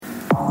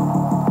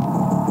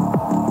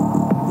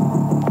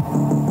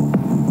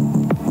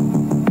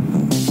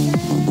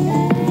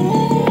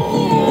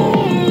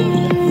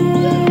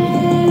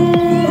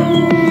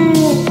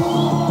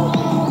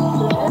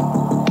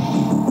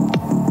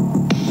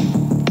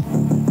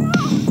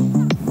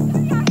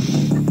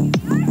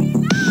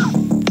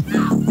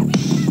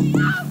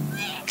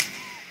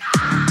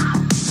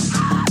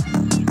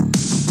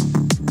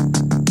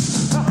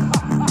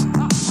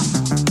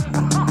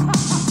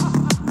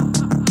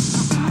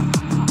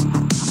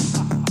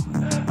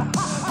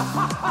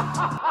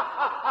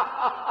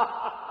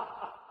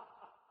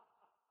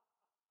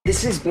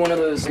This is one of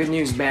those good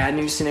news, bad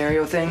news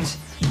scenario things.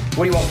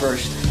 What do you want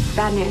first?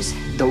 Bad news.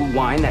 The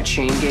wine that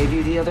Shane gave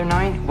you the other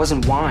night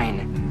wasn't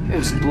wine. It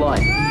was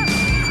blood.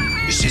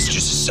 Your sister's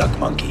a suck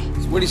monkey.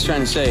 What he's trying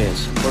to say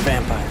is, we're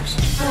vampires.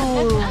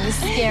 Oh,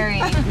 scary.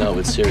 No,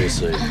 but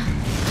seriously.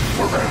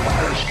 We're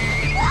vampires.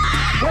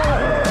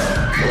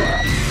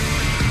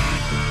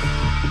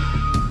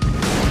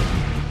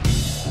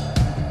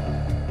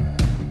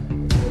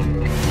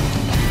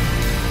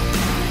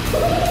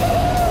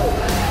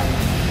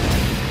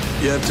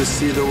 You have to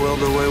see the world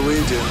the way we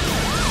do.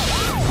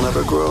 You'll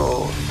never grow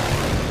old.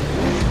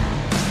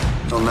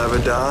 You'll never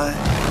die.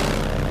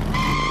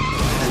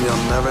 And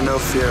you'll never know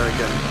fear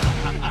again.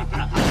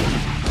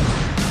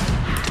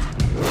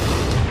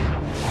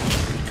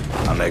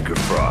 I'm Edgar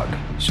Frog,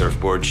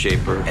 surfboard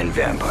shaper and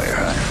vampire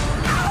hunter.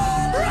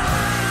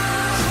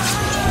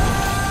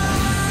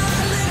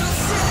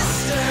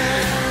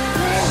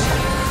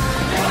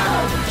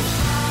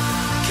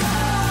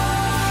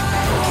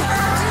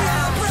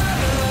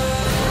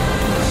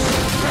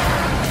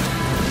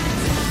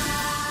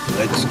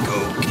 Let's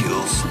go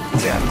kill some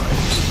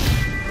vampires.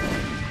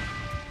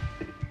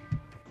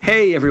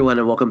 Hey everyone,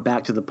 and welcome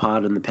back to The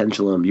Pod and the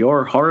Pendulum,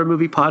 your horror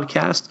movie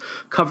podcast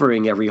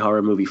covering every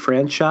horror movie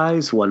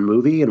franchise, one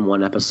movie and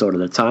one episode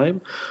at a time.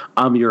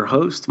 I'm your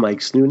host, Mike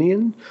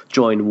Snoonian,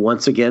 joined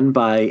once again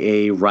by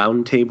a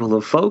round table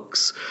of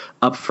folks.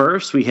 Up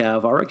first, we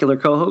have our regular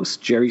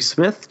co-host, Jerry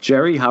Smith.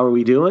 Jerry, how are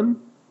we doing?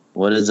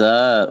 What is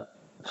up?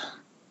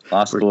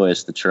 Lost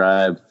Boys, the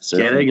tribe.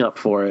 Getting up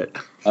for it.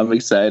 I'm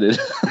excited.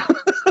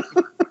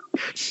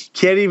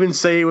 Can't even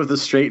say it with a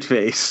straight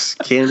face.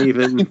 Can't do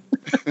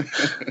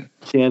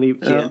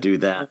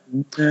that.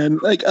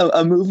 And like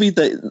a movie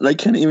that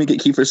can't even get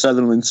Kiefer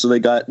Sutherland, so they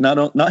got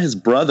not his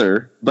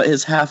brother, but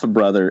his half a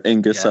brother,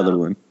 Angus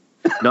Sutherland.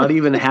 Not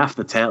even half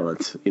the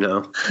talent,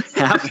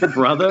 half the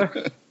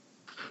brother.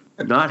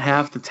 Not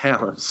half the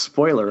talent.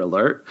 Spoiler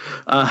alert.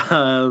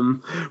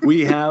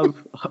 We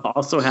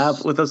also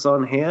have with us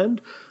on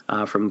hand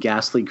from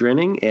Ghastly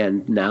Grinning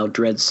and now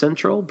Dread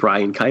Central,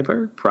 Brian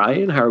Kuiper.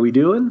 Brian, how are we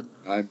doing?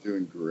 I'm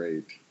doing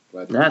great.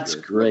 That's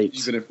great.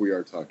 Even if we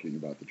are talking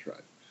about the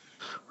tribe.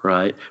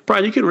 Right.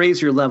 Brian, you can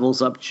raise your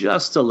levels up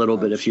just a little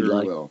bit if you'd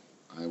like. I will.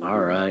 All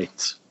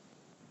right.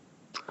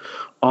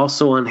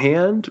 Also on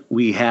hand,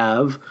 we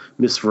have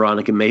Miss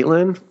Veronica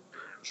Maitland.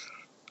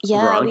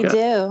 Yeah, Veronica, we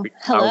do.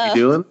 Hello. How are you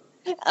doing?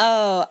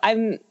 Oh,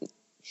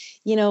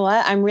 you know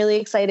what? I'm really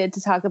excited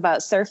to talk about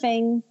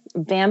surfing,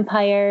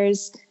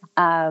 vampires.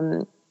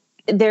 I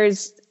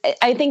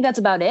think that's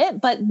about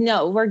it, but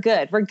no, we're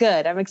good.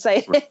 I'm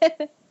excited.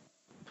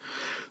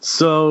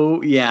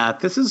 So yeah,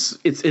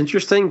 it's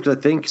interesting because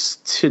I think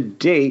to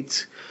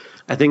date,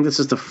 this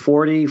is the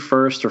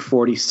 41st or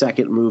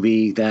 42nd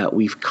movie that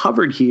we've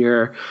covered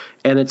here,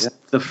 and it's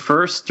the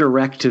first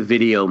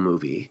direct-to-video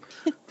movie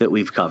that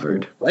we've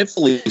covered.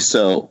 Rightfully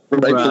so.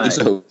 Right.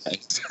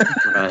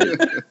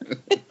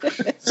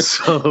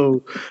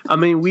 So,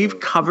 we've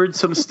covered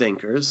some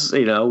stinkers.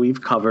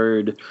 We've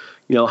covered,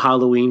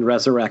 Halloween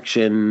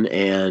Resurrection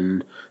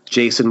and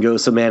Jason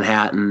Goes to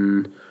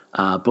Manhattan,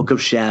 Book of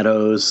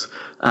Shadows,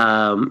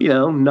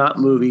 not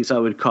movies I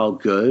would call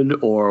good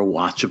or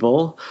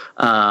watchable,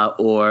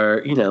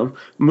 or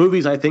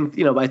movies I think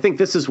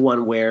this is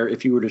one where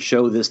if you were to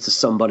show this to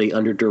somebody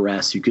under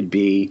duress, you could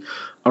be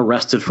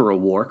arrested for a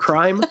war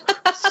crime.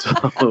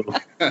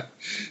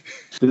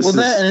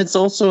 And it's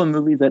also a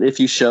movie that if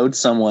you showed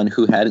someone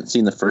who hadn't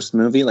seen the first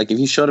movie, like if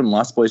you showed them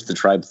Lost Boys the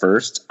Tribe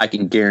first, I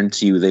can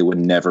guarantee you they would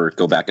never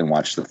go back and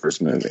watch the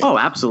first movie. Oh,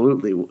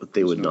 absolutely.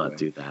 They would not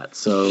do that.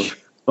 So,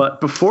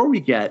 but before we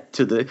get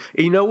to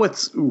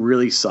what's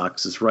really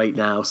sucks is right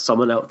now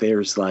someone out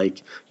there is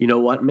like, you know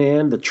what,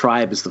 man, The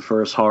Tribe is the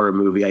first horror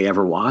movie I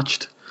ever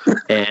watched.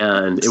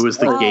 And it was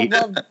the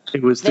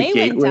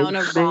They went down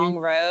a wrong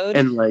road.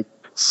 And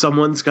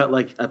someone's got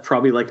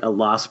probably a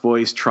Lost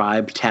Boys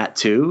Tribe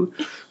tattoo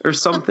or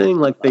something.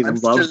 They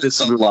love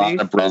this movie. A lot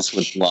of bros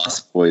with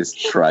Lost Boys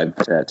Tribe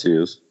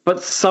tattoos.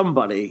 But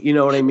somebody, you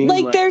know what I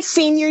mean? Their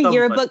senior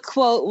yearbook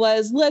quote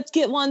was, "Let's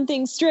get one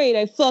thing straight.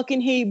 I fucking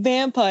hate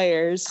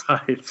vampires."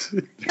 Right.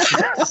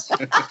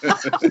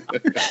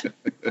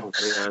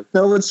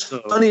 No, what's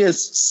funny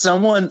is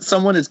someone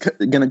is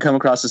going to come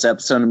across this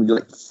episode and be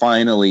like,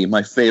 "Finally,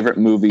 my favorite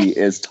movie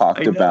is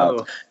talked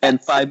about."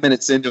 And 5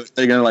 minutes into it,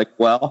 they're going to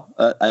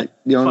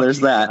there's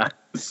that.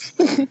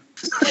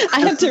 I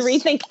have to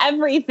rethink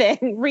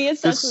everything,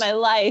 reassess my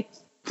life.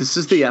 This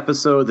is the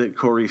episode that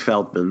Corey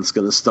Feldman's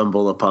going to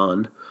stumble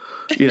upon.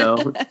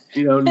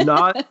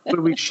 Not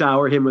when we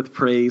shower him with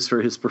praise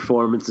for his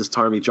performance as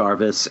Tommy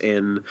Jarvis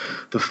in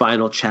the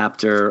final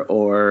chapter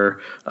or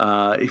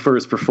for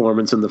his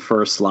performance in the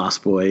first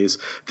Lost Boys.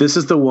 This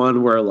is the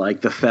one where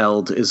the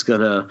Feld is going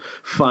to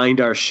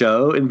find our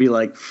show and be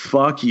like,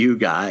 fuck you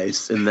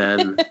guys. And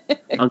then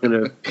I'm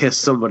going to piss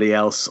somebody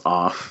else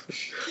off.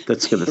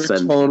 That's going to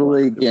send. We're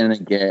totally going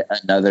to get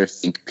another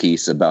think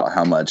piece about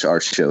how much our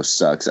show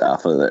sucks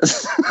off of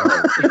this.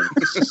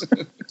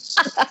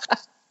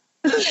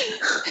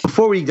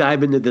 before we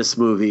dive into this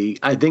movie,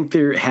 I think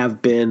there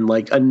have been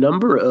like a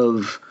number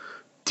of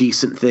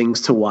decent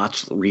things to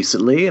watch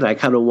recently, and I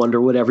kind of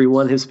wonder what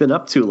everyone has been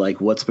up to, like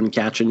what's been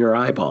catching your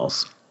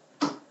eyeballs.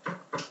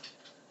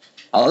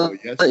 I'll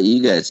let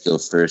you guys go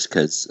first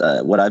because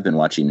what I've been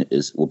watching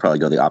will probably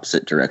go the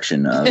opposite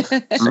direction of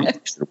something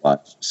you should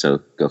watch.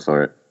 So go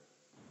for it.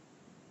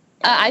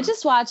 I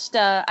just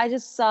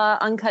saw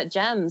Uncut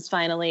Gems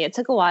finally. It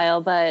took a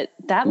while, but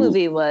that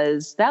movie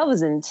was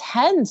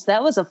intense.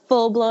 That was a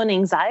full-blown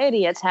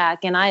anxiety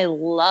attack, and I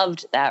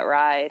loved that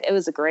ride. It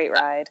was a great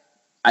ride.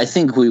 I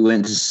think we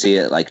went to see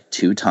it like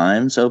 2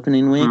 times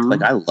opening week.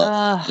 Like I love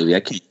that movie. I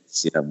can't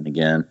see that one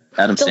again.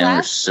 Adam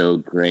Sandler's so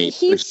great.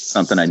 Which is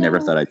something I never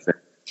thought I'd say.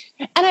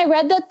 And I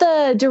read that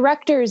the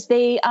directors,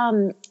 they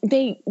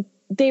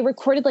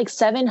recorded like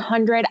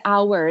 700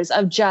 hours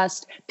of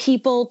just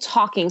people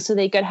talking so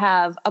they could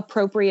have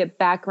appropriate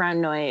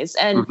background noise.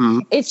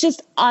 And it's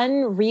just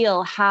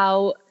unreal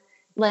how,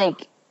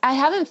 like, I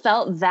haven't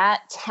felt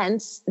that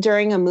tense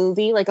during a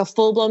movie, like a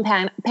full-blown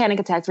panic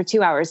attack for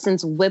 2 hours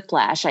since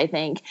Whiplash, I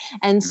think.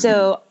 And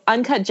so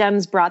Uncut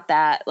Gems brought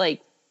that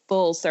like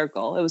full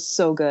circle. It was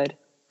so good.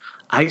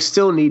 I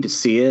still need to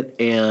see it,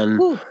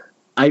 and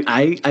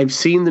I've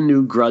seen the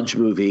new Grudge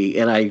movie,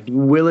 and I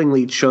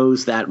willingly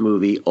chose that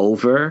movie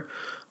over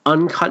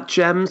Uncut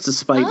Gems,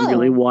 despite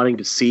really wanting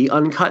to see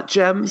Uncut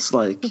Gems.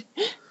 Like,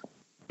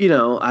 you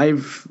know,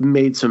 I've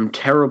made some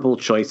terrible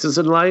choices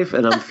in life,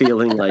 and I'm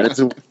feeling like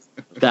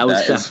that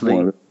was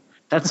definitely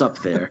that's up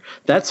there.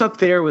 That's up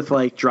there with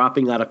like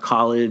dropping out of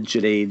college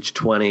at age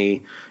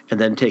 20 and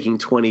then taking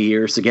 20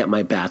 years to get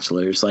my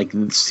bachelor's. Like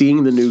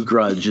seeing the new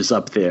Grudge is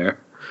up there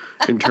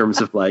in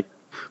terms of like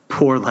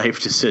poor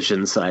life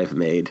decisions I've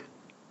made.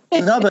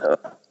 No,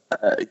 but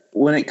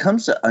when it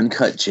comes to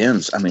Uncut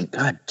Gems, I mean,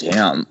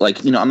 goddamn,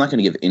 like, you know, I'm not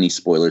going to give any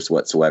spoilers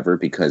whatsoever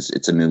because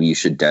it's a movie you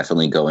should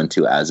definitely go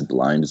into as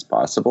blind as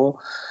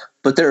possible.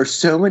 But there are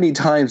so many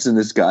times in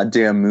this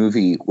goddamn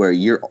movie where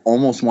you're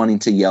almost wanting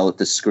to yell at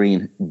the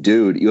screen,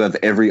 dude, you have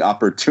every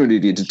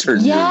opportunity to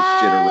turn your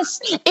shit around.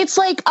 It's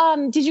like,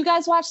 did you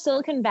guys watch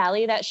Silicon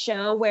Valley, that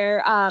show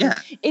where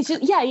it's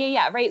just,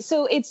 right?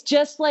 So it's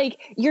just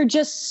like you're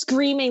just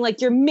screaming like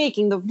you're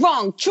making the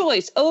wrong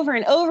choice over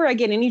and over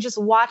again, and you just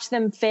watch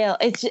them fail.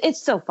 It's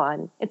so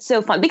fun. It's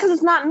so fun because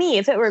it's not me.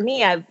 If it were me,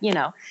 that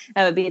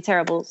would be a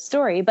terrible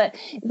story. But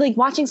like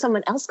watching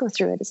someone else go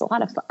through it is a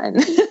lot of fun.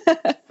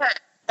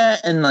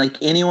 And like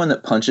anyone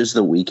that punches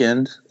The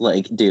Weeknd,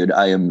 like, dude,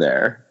 I am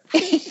there.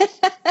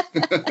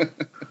 I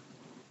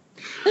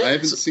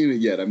haven't seen it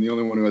yet. I'm the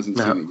only one who hasn't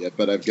seen it yet.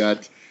 But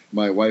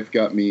my wife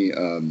got me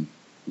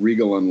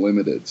Regal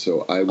Unlimited,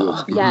 so I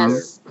will be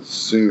there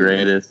soon.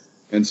 Greatest.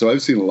 And so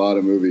I've seen a lot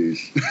of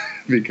movies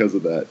because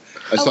of that.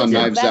 I saw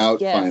Knives Out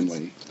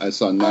finally.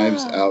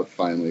 Out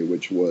finally,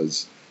 which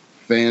was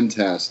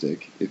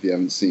fantastic. If you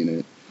haven't seen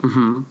it,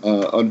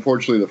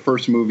 unfortunately, the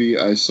first movie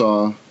I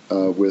saw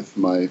with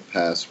my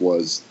pass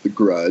was The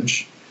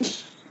Grudge,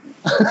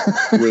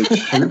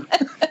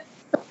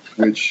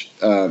 which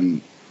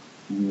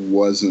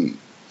wasn't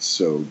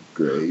so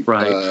great.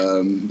 Right.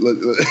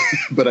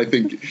 But I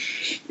think,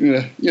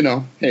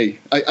 hey,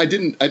 I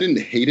didn't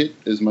hate it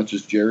as much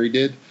as Jerry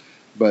did,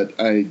 but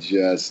I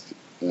just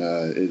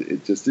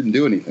it just didn't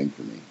do anything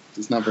for me.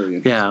 It's not very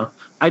interesting. Yeah,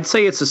 I'd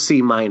say it's a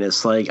C-.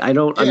 Like I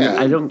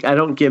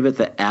don't give it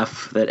the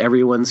F that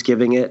everyone's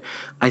giving it.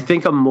 I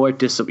think I'm more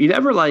disappointed. You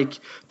ever like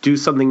do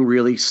something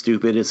really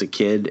stupid as a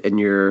kid and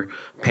your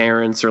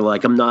parents are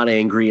like, "I'm not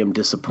angry, I'm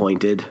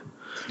disappointed."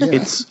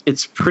 Yeah.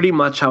 It's pretty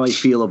much how I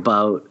feel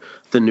about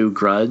the new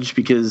Grudge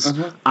because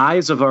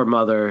Eyes of Our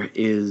Mother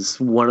is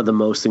one of the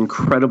most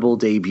incredible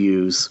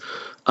debuts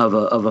of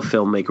a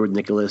filmmaker with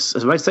Nicholas.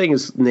 Am I saying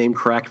his name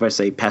correct if I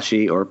say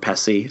Pesci or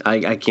Pesci?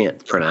 I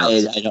can't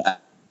pronounce.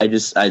 I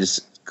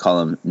just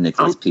call him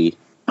Nicholas P.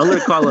 I'm going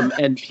to call him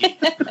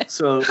NP.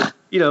 So,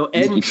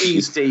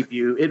 NP's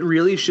debut, it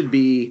really should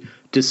be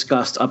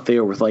discussed up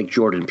there with like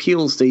Jordan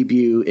Peele's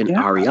debut and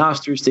Ari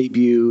Aster's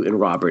debut and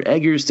Robert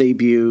Eggers'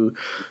 debut.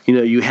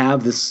 You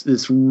have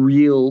this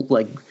real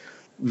like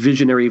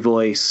visionary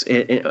voice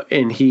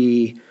and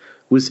he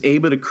was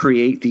able to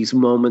create these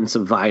moments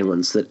of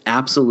violence that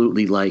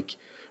absolutely like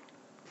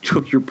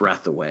took your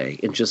breath away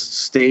and just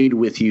stayed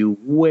with you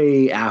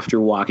way after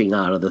walking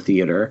out of the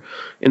theater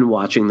and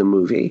watching the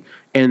movie.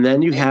 And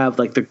then you have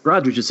like The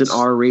Grudge, which is an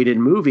R-rated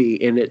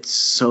movie, and it's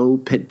so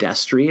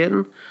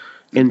pedestrian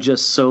and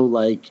just so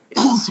like,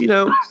 it's,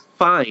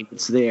 fine.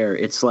 It's there.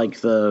 It's like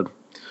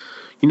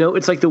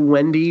it's like the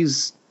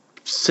Wendy's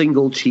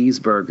single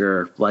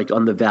cheeseburger, like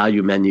on the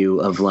value menu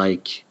of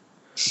like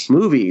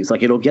movies.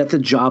 Like it'll get the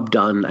job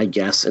done, I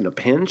guess, in a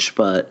pinch,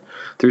 but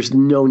there's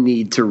no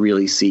need to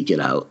really seek it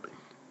out.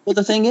 Well,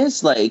 the thing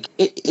is, like,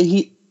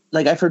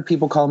 I've heard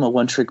people call him a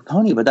one-trick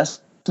pony, but that's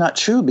not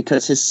true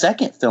because his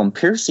second film,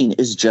 Piercing,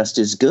 is just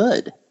as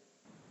good.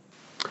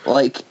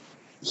 Like,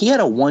 he had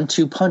a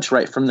 1-2 punch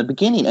right from the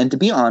beginning. And to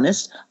be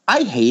honest,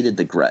 I hated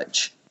The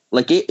Grudge.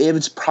 Like, it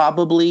was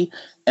probably,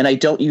 and I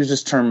don't use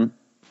this term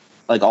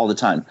like all the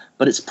time,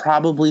 but it's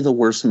probably the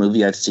worst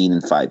movie I've seen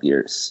in 5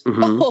 years.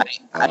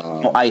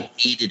 I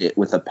hated it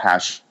with a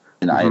passion,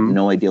 and I have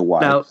no idea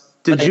why. Now,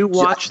 did you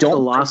watch The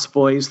Lost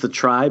Boys: The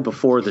Tribe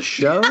before the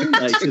show?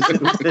 Like,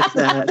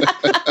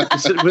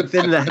 is it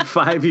within that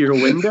 5-year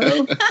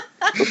window?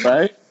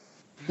 Right?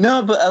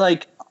 No, but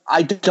like,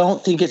 I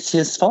don't think it's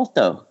his fault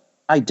though.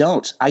 I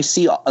don't. I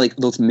see like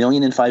those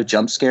 1,000,005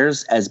 jump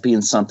scares as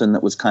being something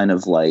that was kind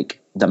of like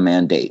the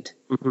mandate.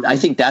 I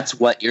think that's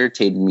what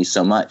irritated me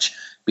so much,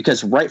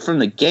 because right from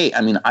the gate,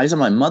 I mean, Eyes on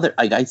My Mother,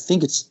 I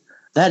think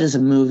that is a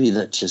movie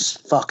that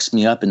just fucks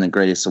me up in the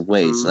greatest of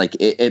ways. Like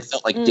it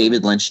felt like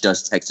David Lynch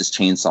does Texas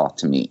Chainsaw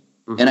to me.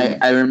 And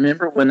I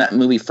remember when that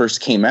movie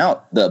first came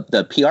out,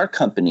 the PR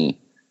company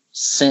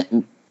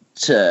sent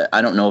to,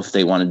 I don't know if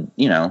they wanted,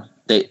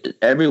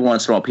 every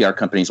once in a while PR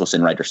companies will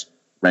send writers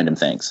random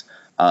things.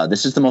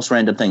 This is the most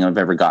random thing I've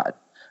ever got.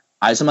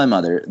 Eyes on My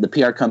Mother, the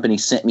PR company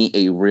sent me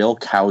a real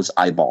cow's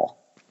eyeball.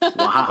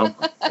 Wow.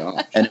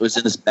 And it was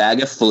in this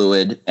bag of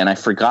fluid, and I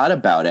forgot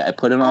about it. I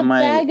put it on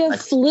my bag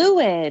of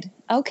fluid.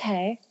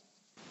 Okay.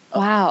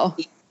 Wow.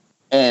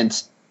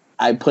 And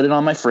I put it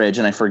on my fridge,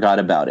 and I forgot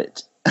about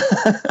it.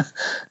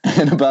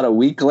 And about a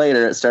week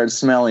later, it started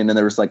smelling, and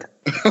there was like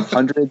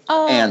 100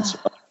 ants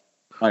on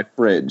my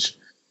fridge.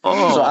 So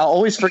I'll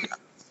always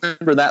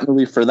remember that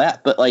movie for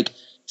that. But like,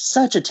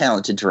 such a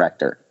talented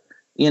director.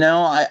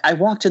 I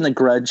walked in The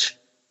Grudge,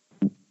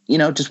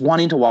 just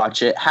wanting to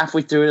watch it.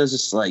 Halfway through it, I was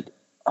just like,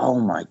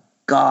 oh my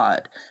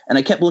God. And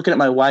I kept looking at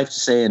my wife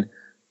saying,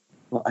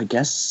 well, I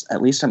guess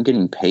at least I'm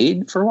getting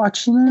paid for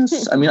watching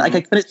this. I mean, like, I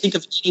couldn't think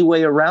of any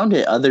way around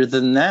it other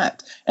than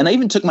that. And I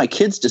even took my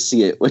kids to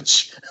see it,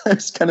 which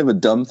is kind of a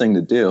dumb thing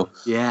to do.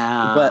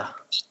 Yeah. But I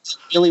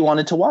really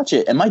wanted to watch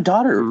it. And my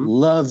daughter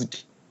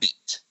loved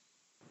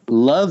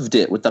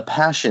it with a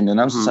passion.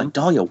 And I was just like,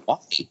 Dahlia, why?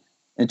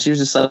 And she was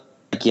just like,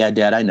 yeah,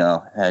 Dad, I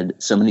know. I had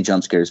so many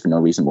jump scares for no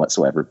reason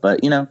whatsoever. But,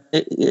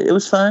 it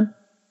was fun.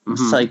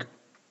 It's like,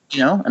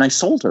 and I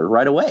sold her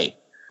right away.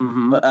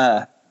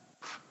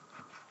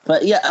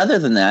 But yeah, other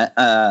than that,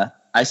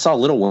 I saw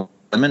Little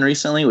Women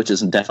recently, which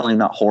is definitely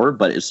not horror,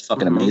 but it's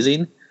fucking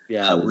amazing.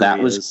 Yeah, that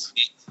was.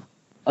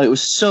 It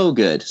was so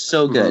good,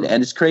 so good,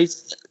 and it's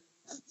crazy.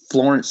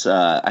 Florence,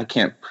 I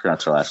can't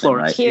pronounce her last name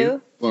right.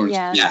 Pugh.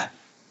 Florence. Yeah.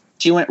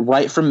 She went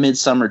right from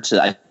Midsummer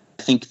to I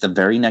think the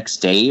very next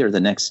day or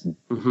the next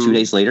 2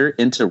 days later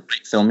into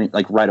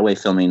right away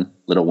filming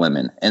Little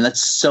Women, and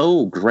that's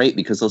so great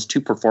because those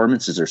two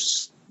performances are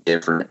so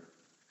different.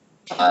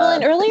 Well,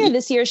 and earlier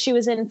this year, she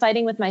was in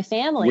Fighting with My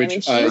Family.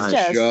 Which I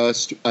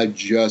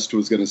just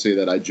was going to say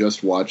that I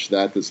just watched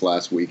that this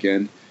last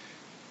weekend.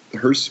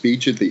 Her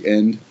speech at the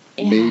end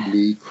made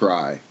me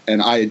cry,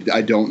 and I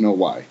don't know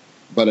why,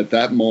 but at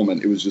that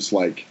moment it was just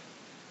like,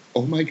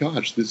 oh my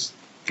gosh, this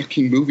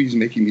fucking movie's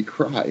making me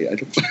cry. I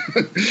don't,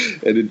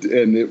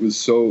 and it was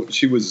so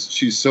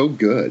she's so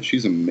good.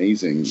 She's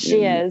amazing.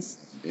 She is.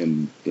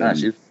 In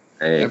she's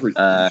great.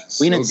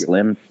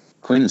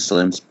 Queen and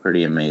Slim's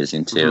pretty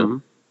amazing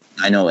too.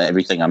 I know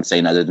everything I'm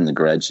saying other than The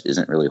Grudge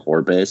isn't really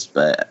horror based,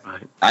 but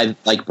I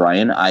like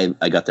Brian. I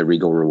got the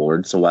Regal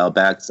Rewards a while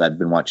back, so I've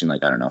been watching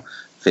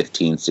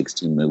 15,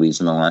 16 movies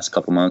in the last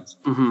couple months.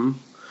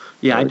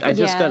 Yeah, I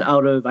just got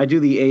out of. I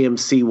do the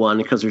AMC one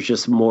because there's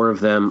just more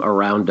of them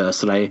around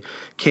us, and I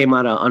came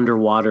out of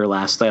Underwater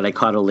last night. I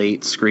caught a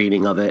late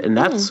screening of it, and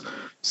that's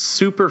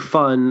super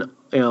fun.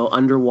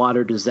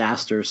 Underwater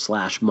disaster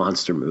 /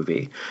 monster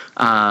movie.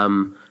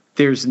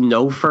 There's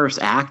no first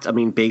act. I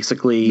mean,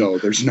 basically, no,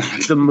 there's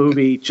not. The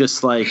movie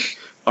just like,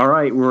 all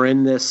right, we're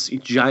in this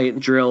giant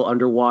drill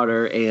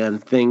underwater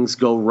and things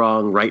go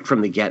wrong right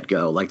from the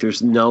get-go. Like,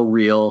 there's no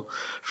real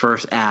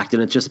first act,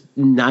 and it's just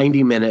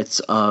 90 minutes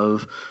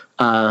of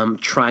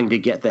trying to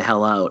get the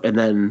hell out, and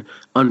then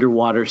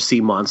underwater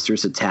sea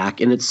monsters attack,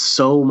 and it's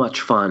so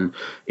much fun.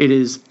 It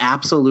is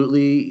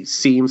absolutely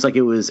seems like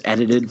it was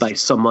edited by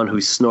someone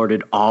who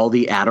snorted all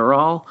the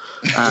Adderall,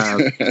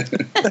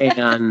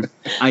 and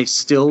I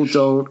still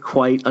don't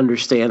quite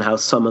understand how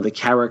some of the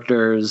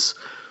characters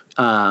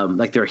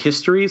their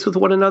histories with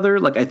one another.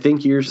 Like, I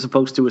think you're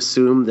supposed to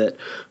assume that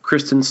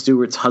Kristen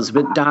Stewart's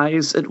husband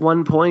dies at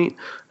one point,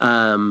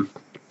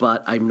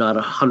 but I'm not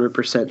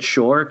 100%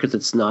 sure because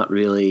it's not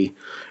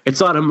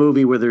a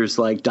movie where there's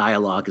like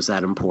dialogue is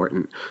that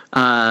important.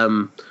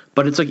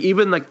 But it's like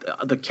even like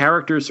the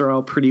characters are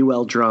all pretty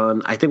well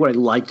drawn. I think what I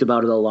liked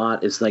about it a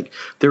lot is like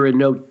there are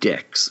no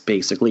dicks.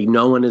 Basically,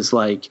 no one is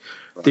like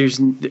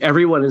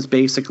everyone is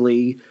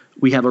basically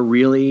we have a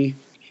really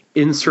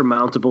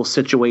insurmountable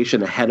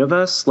situation ahead of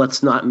us.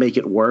 Let's not make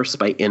it worse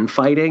by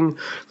infighting.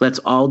 Let's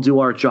all do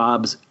our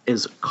jobs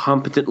as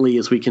competently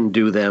as we can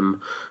do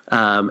them.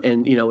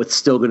 And it's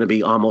still going to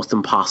be almost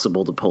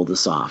impossible to pull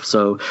this off.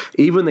 So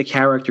even the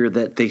character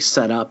that they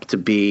set up to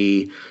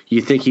be,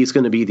 you think he's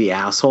going to be the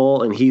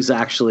asshole, and he's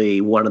actually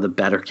one of the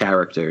better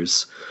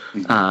characters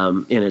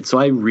in it. So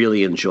I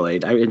really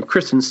enjoyed. And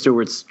Kristen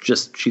Stewart's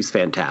she's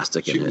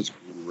fantastic in it. She was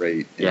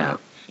great. Yeah.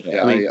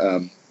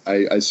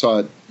 I saw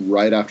it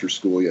right after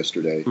school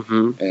yesterday,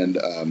 and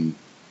as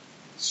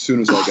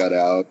soon as I got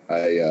out,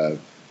 I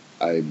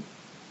I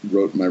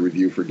wrote my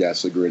review for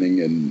Ghastly Grinning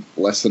in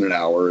less than an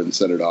hour and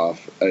sent it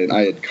off. And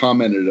I had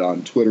commented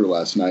on Twitter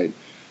last night,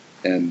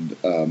 and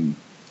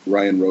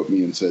Ryan wrote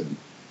me and said,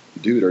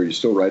 dude, are you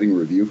still writing a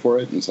review for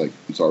it? And it's like,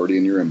 it's already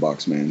in your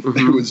inbox, man.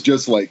 Mm-hmm.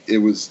 It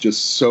was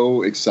just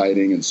so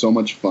exciting and so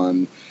much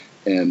fun,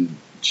 and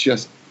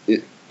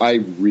I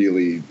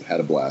really had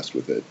a blast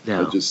with it.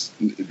 Yeah.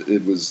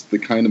 It was the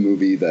kind of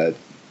movie that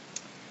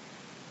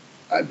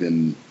I've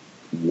been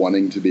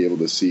wanting to be able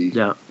to see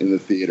in the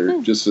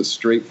theater. Just a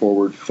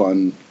straightforward,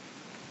 fun,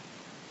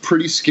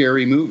 pretty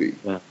scary movie.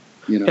 Yeah.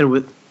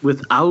 And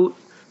without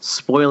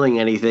spoiling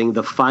anything,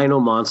 the final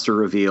monster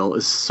reveal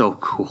is so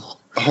cool.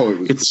 Oh,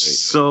 it's great.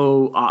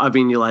 So, I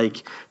mean, you're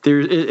like,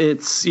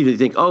 it's, you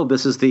think, oh,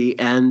 this is the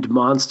end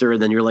monster.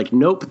 And then you're like,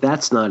 nope,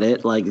 that's not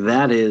it. Like,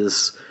 that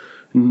is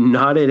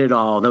not it at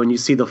all. Then when you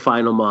see the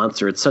final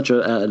monster, it's such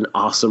an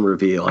awesome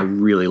reveal. I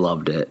really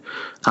loved it.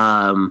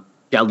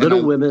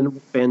 Little Women,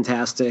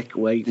 fantastic.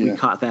 We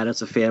caught that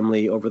as a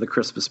family over the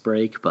Christmas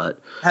break. But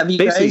have you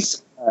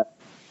guys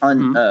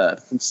from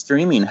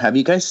streaming? Have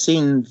you guys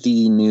seen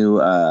the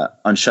new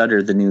on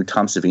Shudder, the new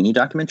Tom Savini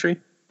documentary?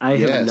 I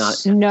have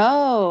not.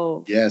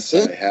 No. Yes,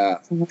 I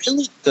have.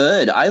 Really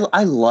good.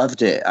 I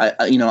loved it.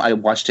 I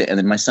watched it, and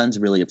then my son's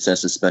really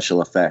obsessed with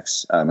special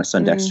effects. My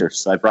son Dexter,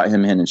 so I brought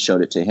him in and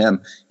showed it to him.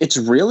 It's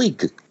really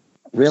good.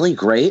 Really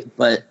great,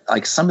 but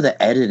like some of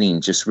the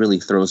editing just really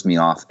throws me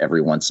off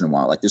every once in a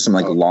while. Like there's some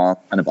long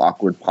kind of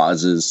awkward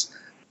pauses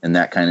and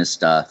that kind of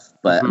stuff.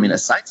 But I mean,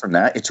 aside from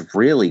that, it's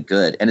really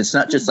good. And it's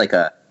not just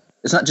a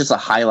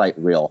highlight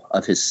reel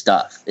of his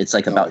stuff. It's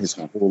like about his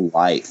whole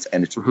life,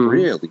 and it's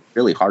really,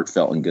 really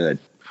heartfelt and good.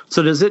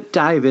 So does it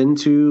dive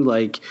into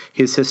like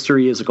his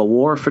history as like a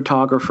war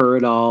photographer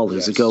at all?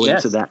 Does it go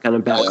into that kind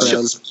of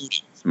background?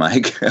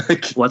 Mike,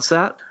 what's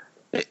that?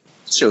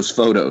 Shows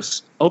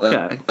photos.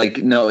 Okay.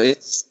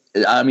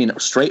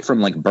 Straight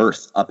from like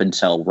birth up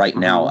until right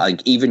now,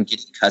 like even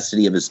getting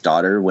custody of his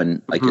daughter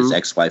when like his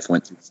ex-wife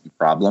went through some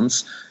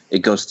problems, it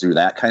goes through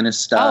that kind of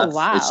stuff. Oh,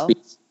 wow.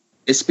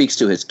 It speaks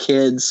to his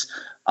kids,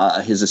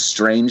 a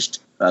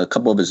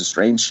couple of his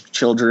estranged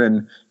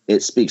children.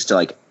 It speaks to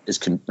like his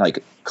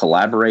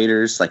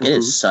collaborators. Like it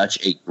is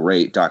such a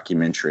great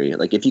documentary.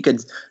 Like if you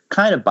could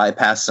kind of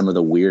bypass some of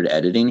the weird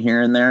editing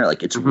here and there,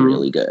 like it's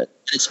really good.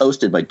 It's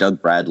hosted by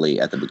Doug Bradley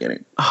at the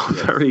beginning. Oh,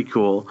 very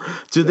cool.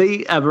 Do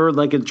they ever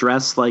like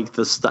address like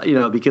the stuff,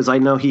 because I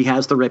know he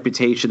has the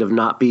reputation of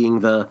not being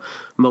the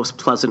most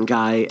pleasant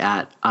guy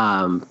at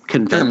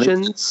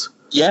conventions.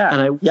 Yeah.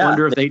 And I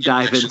wonder if they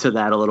dive into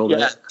that a little bit.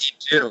 Yeah,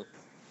 they do.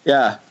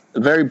 Yeah,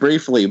 very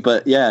briefly,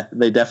 but yeah,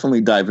 they definitely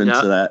dive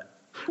into that.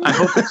 I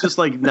hope it's just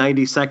like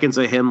 90 seconds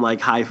of him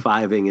like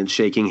high-fiving and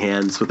shaking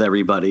hands with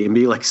everybody and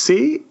be like,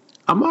 see,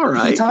 I'm all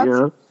right. He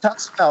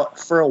talks about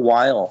for a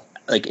while,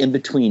 like in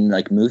between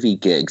like movie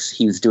gigs,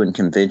 he was doing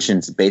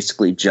conventions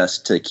basically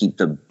just to keep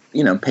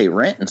pay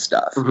rent and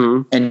stuff.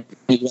 And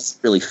he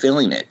wasn't really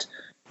feeling it.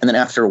 And then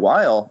after a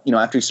while,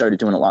 after he started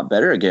doing a lot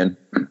better again,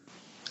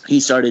 he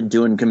started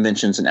doing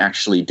conventions and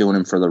actually doing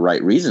them for the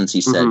right reasons.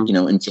 He said,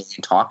 enjoying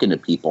talking to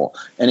people.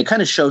 And it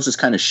kind of shows this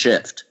kind of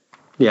shift.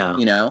 Yeah.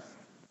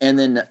 And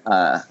then,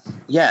 I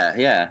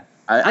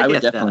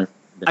would definitely.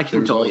 I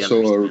can totally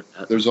understand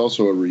that. There's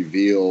also a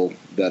reveal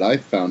that I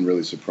found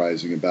really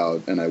surprising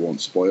about, and I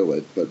won't spoil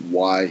it, but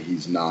why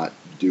he's not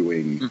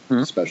doing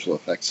special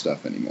effects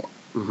stuff anymore.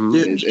 And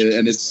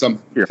it's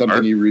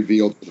something he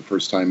revealed for the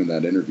first time in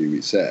that interview,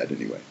 he said,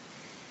 anyway.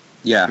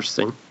 Yeah.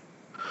 Interesting.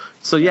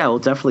 So, yeah, we'll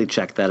definitely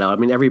check that out. I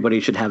mean, everybody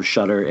should have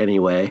Shudder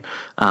anyway,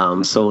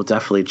 so we'll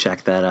definitely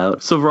check that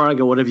out. So,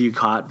 Veronica, what have you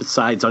caught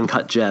besides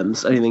Uncut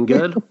Gems? Anything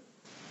good?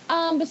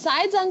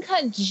 Besides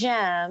Uncut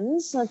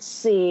Gems, let's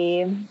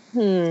see.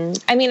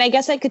 I mean, I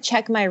guess I could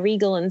check my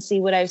Regal and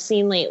see what I've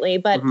seen lately,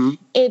 but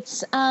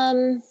it's,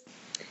 I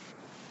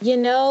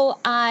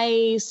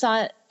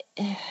saw,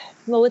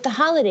 with the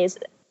holidays,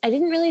 I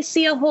didn't really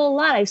see a whole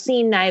lot. I've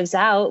seen Knives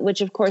Out,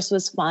 which of course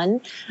was fun.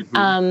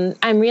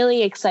 I'm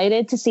really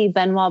excited to see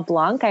Benoit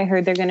Blanc. I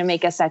heard they're going to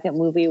make a second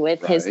movie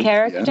with his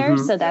character,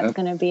 so that's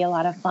going to be a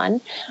lot of fun.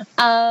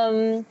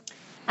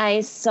 I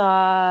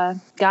saw,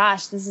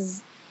 this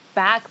is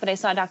back, but I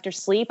saw Dr.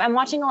 Sleep. I'm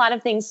watching a lot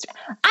of things.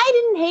 I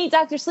didn't hate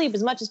Dr. Sleep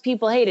as much as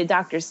people hated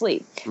Dr.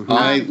 Sleep.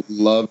 I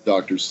love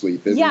Dr.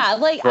 Sleep. It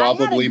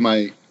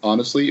was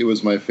honestly, it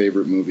was my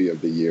favorite movie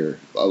of the year,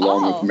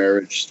 along with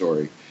Marriage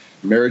Story.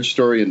 Marriage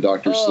Story and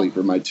Dr. Sleep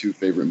are my two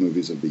favorite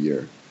movies of the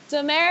year.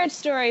 So Marriage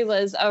Story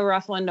was a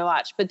rough one to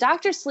watch, but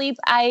Dr. Sleep,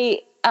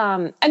 I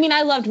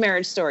loved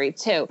Marriage Story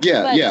too.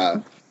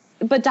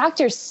 But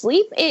Dr.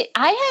 Sleep,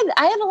 I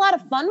had a lot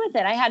of fun with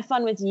it. I had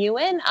fun with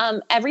Ewan.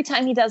 Every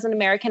time he does an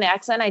American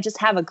accent, I just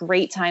have a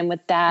great time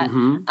with that.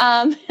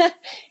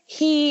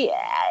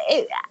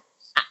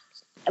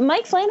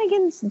 Mike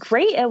Flanagan's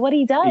great at what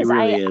he does. He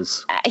really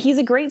is. He's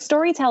a great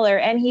storyteller,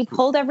 and he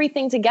pulled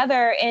everything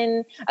together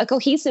in a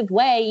cohesive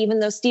way,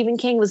 even though Stephen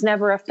King was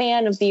never a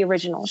fan of the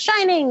original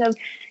Shining, of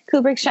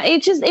Kubrick's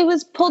Shining. It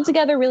was pulled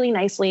together really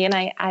nicely, and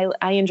I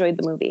enjoyed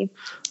the movie.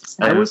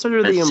 I was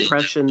under the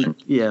impression,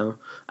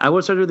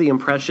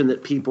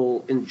 that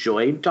people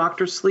enjoyed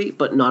Dr. Sleep,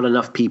 but not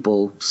enough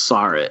people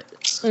saw it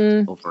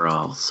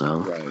overall.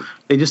 So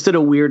they just did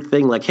a weird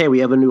thing, like, hey, we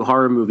have a new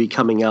horror movie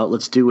coming out.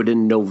 Let's do it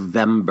in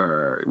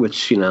November,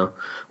 which,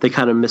 they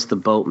kind of missed the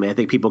boat, man. I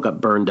think people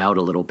got burned out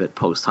a little bit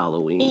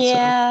post-Halloween.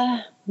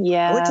 Yeah.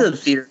 I went to the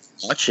theater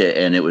to watch it,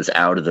 and it was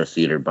out of the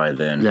theater by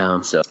then. Yeah.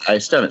 So I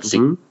still haven't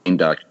seen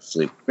Dr.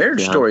 Sleep.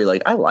 Marriage Story,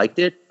 I liked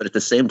it, but at the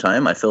same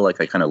time, I feel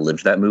like I kind of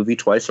lived that movie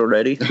twice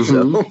already.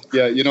 So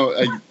yeah,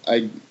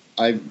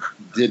 I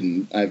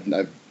didn't.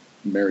 I've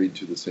married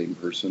to the same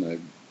person I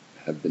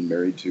have been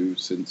married to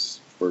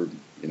since for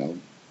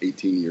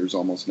 18 years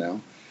almost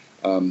now.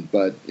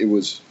 But it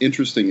was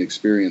interesting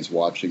experience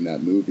watching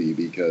that movie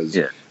because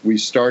we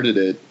started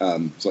it.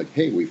 It's like,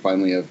 hey, we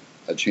finally have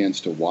a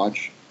chance to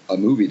watch a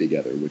movie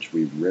together, which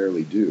we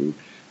rarely do.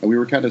 And we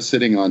were kind of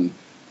sitting on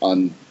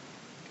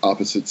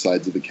opposite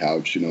sides of the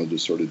couch,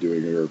 just sort of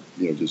doing it, or,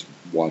 just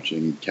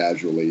watching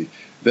casually.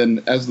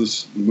 Then as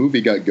this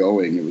movie got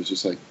going, it was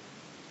just like,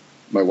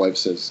 my wife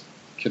says,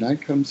 "Can I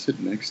come sit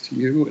next to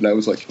you?" And I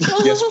was like,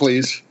 "Yes,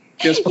 please.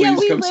 Yes,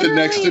 please come sit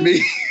next to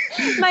me."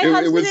 My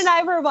husband and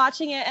I were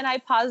watching it, and I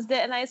paused it,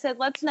 and I said,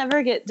 "Let's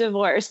never get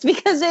divorced,"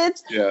 because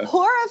it's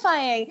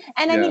horrifying.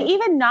 And I mean,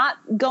 even not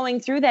going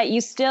through that, you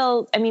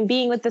still,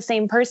 being with the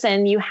same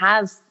person, you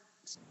have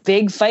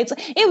big fights.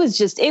 It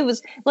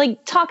was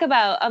like, talk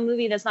about a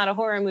movie that's not a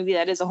horror movie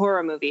that is a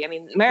horror movie. I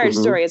mean, Marriage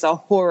Story is a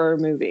horror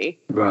movie.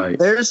 Right.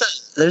 There's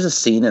a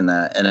scene in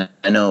that, and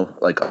I know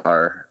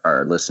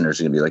our listeners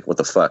are gonna be like, "What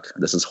the fuck?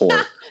 This is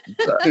horror."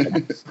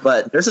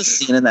 But there's a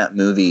scene in that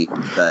movie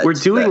that we're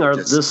doing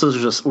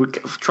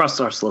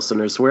trust our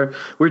listeners.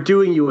 We're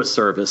doing you a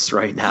service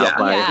right now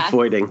by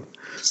avoiding.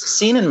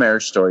 Scene in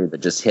Marriage Story that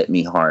just hit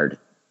me hard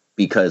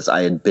because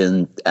I had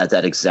been at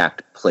that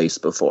exact place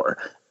before,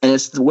 and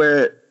it's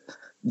where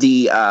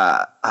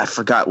I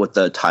forgot what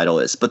the title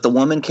is, but the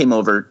woman came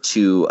over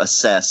to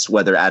assess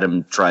whether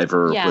Adam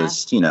Driver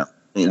was,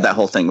 that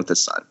whole thing with the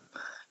son.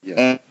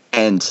 Yeah.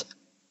 And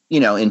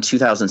in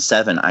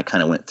 2007, I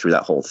kind of went through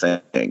that whole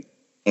thing,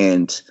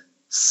 and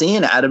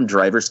seeing Adam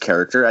Driver's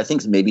character, I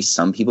think maybe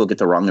some people get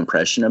the wrong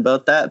impression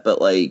about that,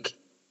 but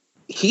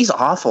he's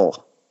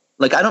awful.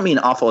 I don't mean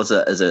awful as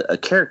a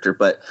character,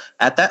 but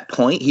at that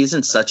point, he's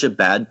in such a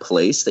bad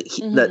place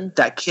that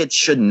that kid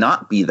should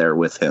not be there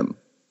with him,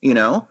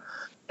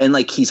 And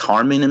he's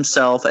harming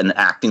himself and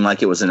acting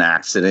like it was an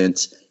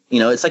accident.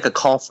 It's like a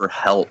call for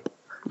help.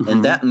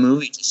 And that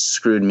movie just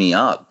screwed me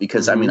up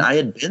because I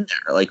had been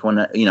there. When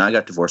I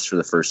got divorced for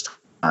the first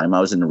time,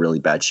 I was in a really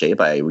bad shape.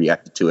 I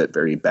reacted to it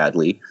very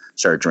badly,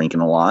 started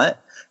drinking a lot.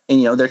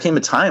 And, there came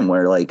a time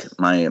where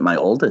my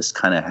oldest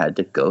kind of had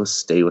to go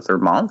stay with her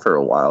mom for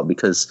a while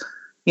because,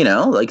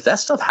 that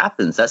stuff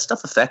happens. That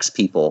stuff affects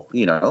people,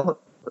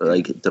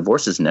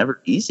 divorce is never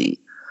easy.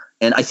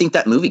 And I think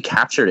that movie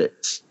captured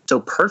it so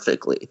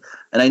perfectly.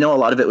 And I know a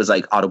lot of it was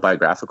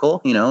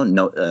autobiographical,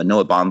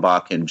 Noah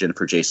Baumbach and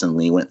Jennifer Jason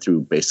Leigh went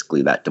through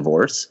basically that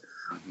divorce,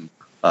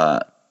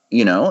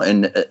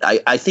 and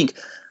I think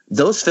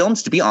those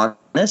films, to be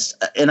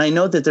honest, and I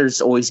know that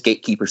there's always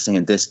gatekeepers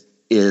saying this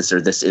is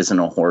or this isn't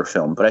a horror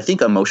film, but I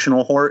think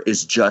emotional horror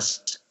is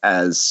just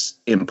as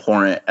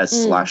important as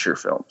slasher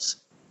films.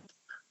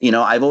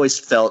 I've always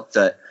felt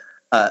that,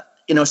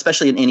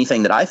 especially in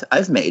anything that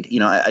I've made,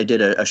 I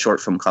did a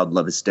short film called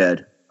Love is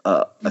Dead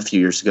a few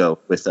years ago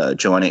with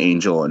Joanna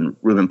Angel and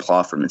Ruben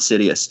Plough from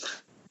Insidious.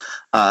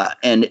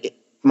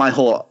 My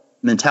whole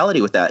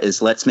mentality with that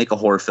is let's make a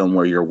horror film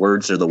where your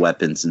words are the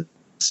weapons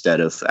instead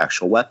of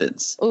actual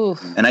weapons. Ooh.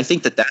 And I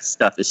think that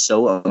stuff is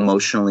so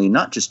emotionally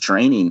not just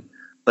draining,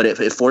 but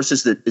it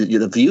forces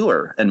the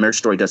viewer, and Marriage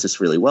Story does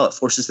this really well, it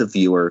forces the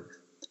viewer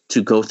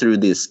to go through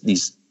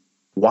these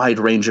wide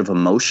range of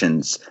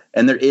emotions,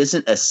 and there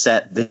isn't a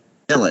set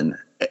villain.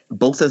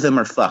 Both of them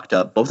are fucked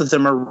up. Both of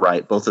them are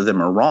right. Both of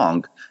them are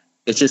wrong.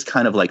 It's just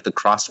kind of like the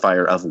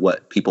crossfire of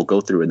what people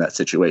go through in that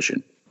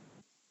situation.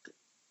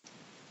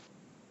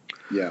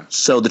 Yeah.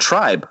 So The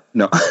Tribe.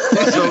 No.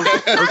 So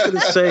I was going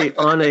to say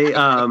on a,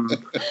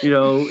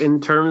 in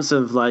terms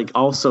of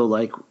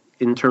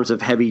in terms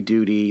of heavy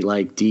duty,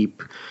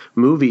 deep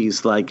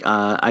movies,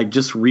 I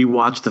just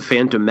rewatched The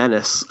Phantom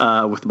Menace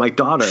with my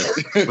daughter.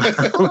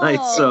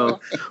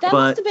 That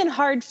must have been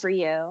hard for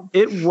you.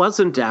 It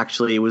wasn't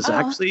actually. It was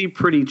actually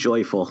pretty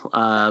joyful.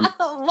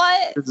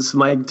 What?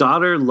 My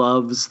daughter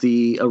loves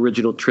the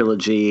original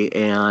trilogy,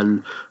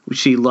 and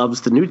she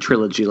loves the new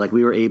trilogy.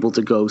 We were able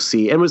to go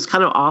see, and it was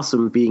kind of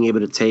awesome being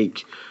able to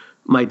take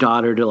my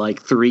daughter to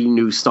 3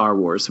 new Star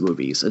Wars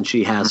movies, and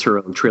she has her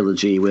own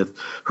trilogy with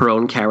her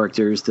own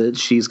characters that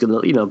she's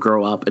gonna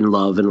grow up and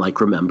love and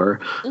remember.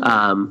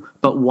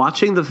 But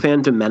watching The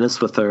Phantom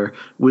Menace with her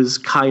was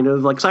kind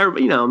of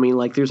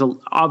there's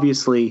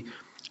obviously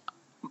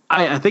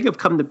I think I've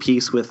come to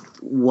peace with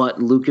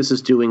what Lucas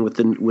is doing with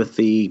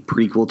the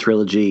prequel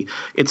trilogy.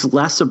 It's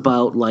less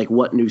about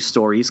what new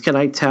stories can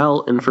I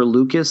tell, and for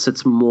Lucas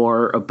it's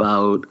more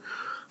about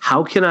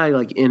how can I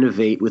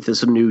innovate with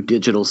this new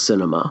digital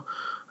cinema?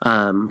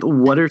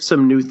 What are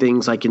some new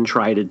things I can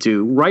try to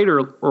do,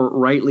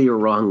 rightly or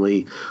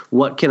wrongly?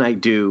 What can I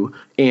do?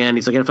 And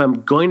he's like, if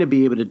I'm going to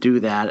be able to do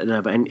that, and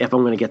if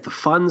I'm going to get the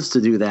funds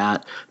to do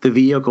that, the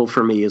vehicle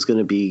for me is going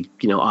to be,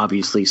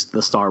 obviously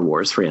the Star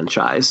Wars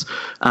franchise.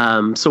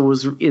 So it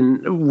was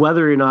in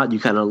whether or not you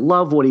kind of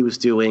love what he was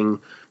doing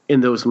in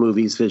those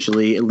movies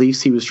visually, at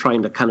least he was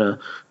trying to kind of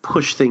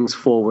push things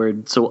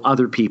forward so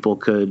other people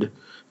could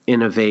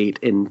innovate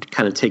and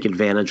kind of take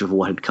advantage of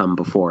what had come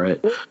before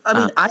it. I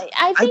mean,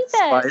 I think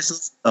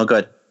that. Oh,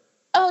 good.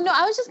 Oh no,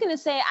 I was just going to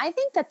say I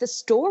think that the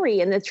story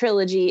in the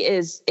trilogy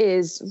is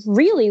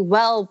really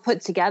well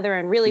put together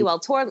and really well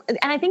told, and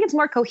I think it's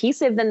more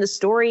cohesive than the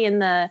story in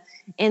the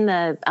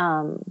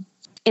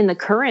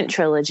current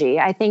trilogy.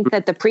 I think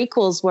that the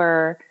prequels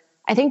were.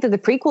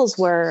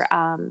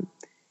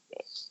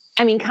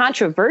 I mean,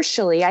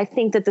 controversially, I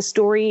think that the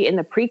story in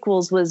the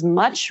prequels was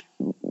much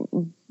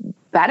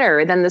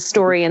better than the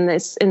story in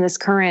this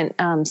current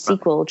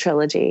sequel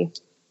trilogy.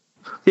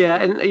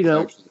 Yeah, and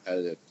actually had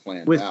it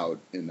planned out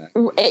in that.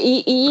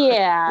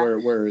 Yeah.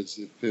 Whereas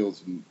it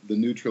feels the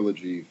new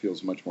trilogy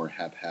feels much more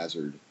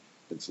haphazard.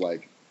 It's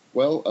like,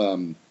 well,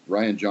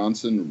 Rian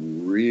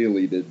Johnson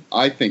really did.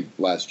 I think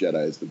Last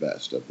Jedi is the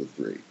best of the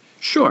three.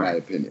 Sure, in my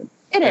opinion.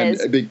 It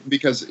is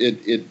because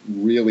it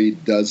really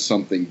does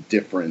something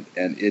different,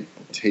 and it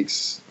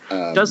takes.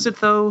 Does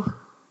it though?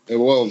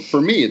 Well, for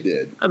me it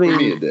did. I mean, for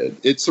me it did.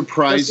 It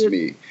surprised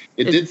me.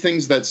 It did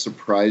things that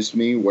surprised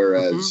me,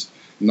 whereas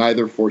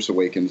neither Force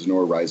Awakens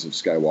nor Rise of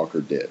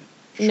Skywalker did.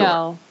 Sure.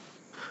 No.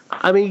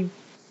 I mean,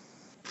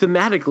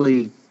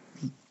 thematically,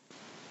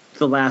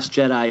 The Last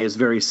Jedi is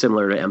very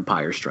similar to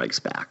Empire Strikes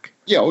Back.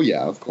 Yeah, oh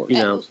yeah, of course.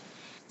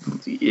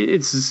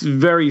 It's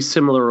very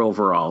similar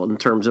overall in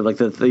terms of like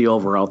the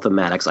overall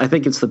thematics. I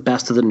think it's the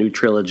best of the new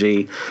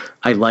trilogy.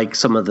 I like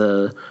some of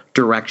the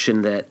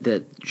direction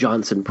that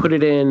Johnson put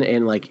it in,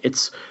 and like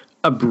it's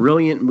a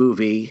brilliant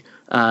movie,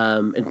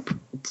 and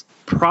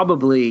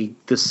probably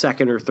the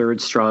second or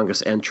third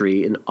strongest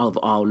entry of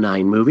all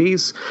 9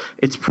 movies.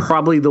 It's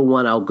probably the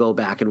one I'll go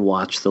back and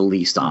watch the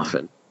least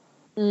often.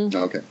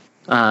 Okay.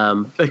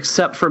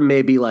 Except for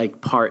maybe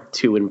like part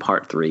 2 and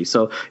part 3.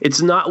 So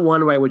it's not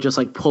one where I would just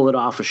like pull it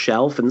off a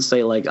shelf and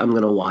say like, I'm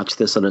going to watch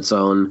this on its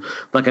own.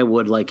 Like I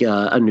would like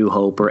A New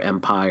Hope or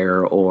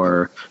Empire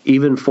or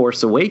even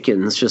Force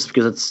Awakens, just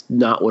because it's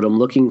not what I'm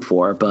looking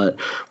for. But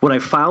what I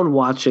found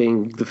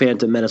watching The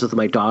Phantom Menace with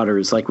my daughter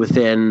is like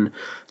within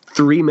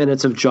 3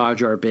 minutes of Jar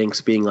Jar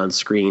Binks being on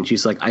screen,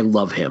 she's like, I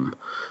love him.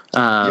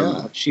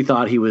 She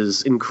thought he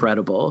was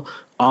incredible.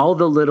 All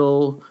the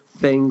little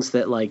things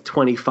that like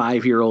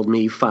 25-year-old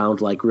me found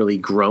like really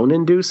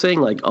groan-inducing,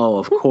 like, oh,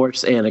 of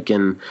course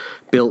Anakin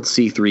built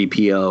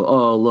C-3PO.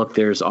 Oh, look,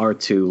 there's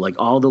R2. Like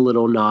all the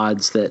little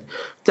nods that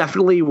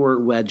definitely were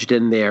wedged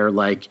in there.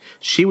 Like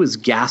she was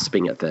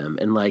gasping at them,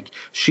 and like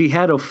she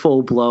had a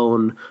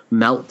full-blown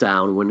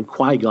meltdown when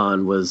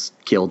Qui-Gon was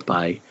killed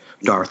by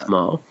Darth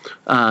Maul.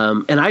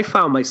 And I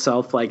found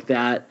myself like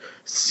that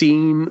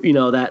scene,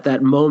 that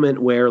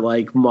moment where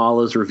like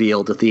Maul is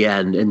revealed at the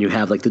end and you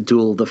have like the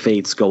Duel of the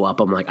Fates go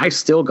up. I'm like, I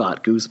still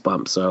got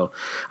goosebumps. So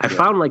I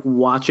found like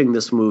watching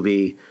this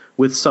movie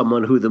with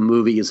someone who the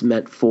movie is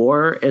meant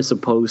for, as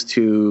opposed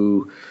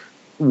to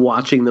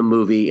watching the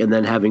movie and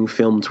then having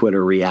film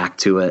Twitter react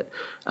to it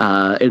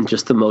in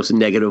just the most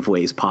negative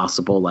ways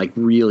possible, like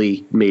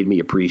really made me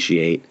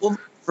appreciate. Well,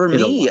 for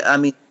me, I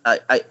mean,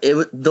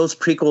 those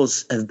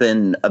prequels have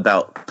been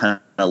about kind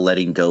of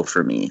letting go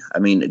for me. I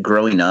mean,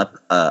 growing up,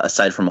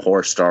 aside from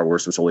horror, Star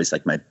Wars was always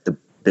like the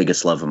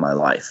biggest love of my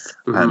life.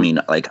 I mean,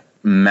 like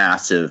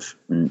massive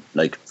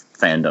like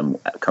fandom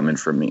coming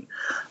from me,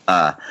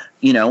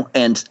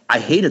 and I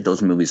hated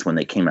those movies when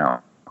they came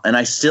out, and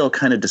I still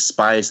kind of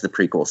despise the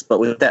prequels. But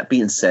with that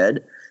being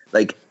said,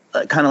 like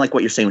kind of like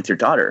what you're saying with your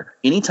daughter,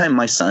 anytime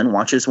my son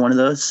watches one of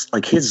those,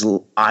 like his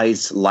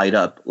eyes light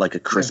up like a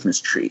Christmas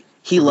tree.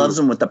 He loves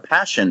them with a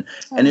passion,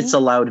 and it's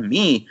allowed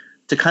me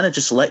to kind of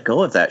just let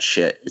go of that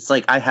shit. It's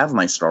like I have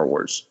my Star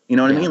Wars, you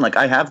know what I mean? Like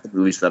I have the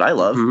movies that I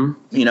love,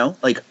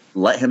 like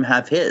let him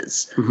have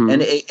his.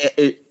 And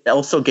it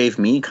also gave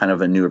me kind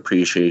of a new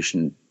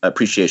appreciation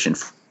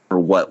for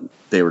what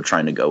they were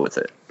trying to go with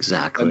it.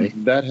 Exactly.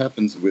 And that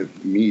happens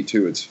with me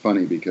too. It's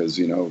funny because,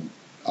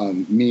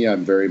 me, I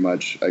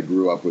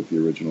grew up with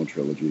the original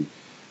trilogy.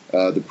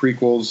 The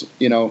prequels,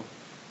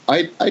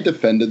 I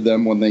defended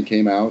them when they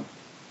came out,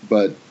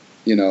 but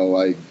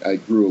I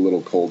grew a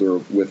little colder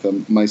with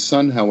them. My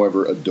son,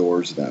 however,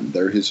 adores them.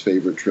 They're his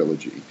favorite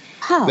trilogy.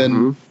 Huh.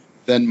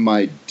 Then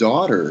my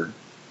daughter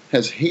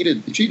has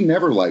hated. She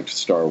never liked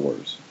Star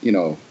Wars,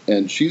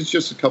 and she's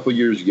just a couple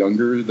years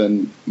younger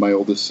than my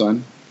oldest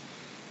son,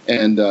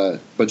 and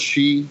but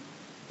she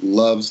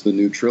loves the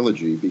new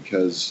trilogy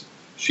because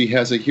she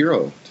has a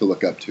hero to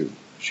look up to.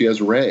 She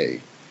has Rey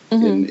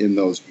in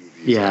those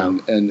movies,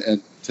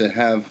 and to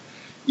have,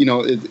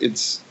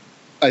 it's.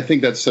 I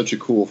think that's such a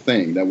cool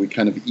thing that we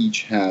kind of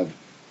each have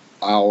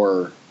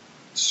our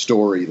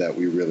story that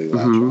we really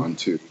latch on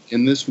to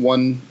in this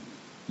one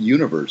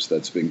universe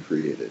that's been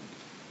created.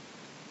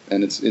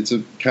 and it's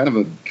a kind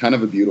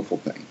of a beautiful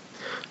thing.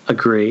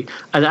 Agree.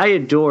 And I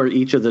adore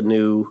each of the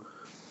new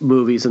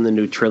movies in the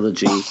new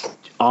trilogy,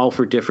 all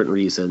for different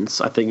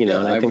reasons. I think, and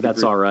I think that's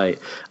agree. All right.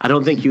 I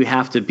don't think you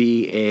have to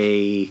be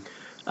a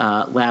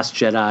Last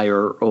Jedi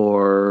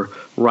or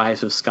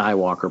Rise of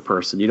Skywalker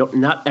person.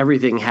 Not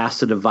everything has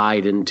to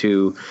divide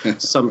into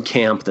some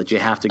camp that you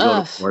have to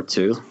go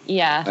to.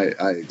 Yeah, I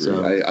agree.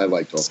 So, I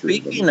liked all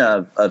three. Speaking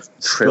of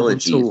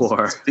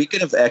trilogies,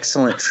 speaking of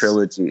excellent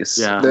trilogies,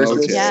 there's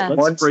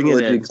one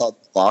trilogy called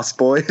Lost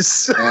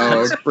Boys.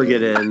 Let's bring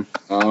it in.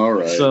 All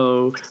right.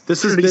 So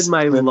this has been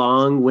my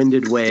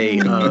long-winded way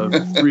of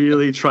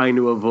really trying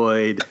to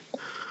avoid.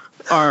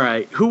 All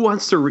right, who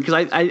wants to?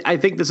 Because I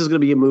think this is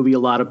going to be a movie a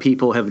lot of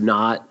people have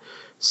not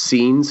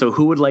seen. So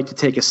who would like to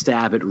take a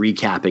stab at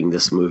recapping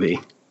this movie?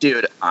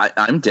 Dude,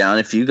 I'm down.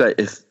 If you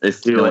guys,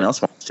 if no one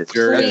else wants to,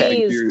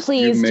 please,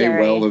 you may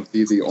Jerry. well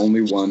be the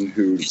only one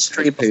who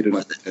paid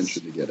enough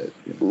attention to get it.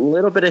 A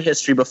little bit of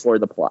history before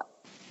the plot.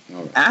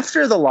 Right.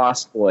 After The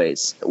Lost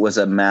Boys was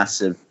a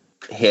massive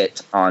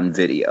hit on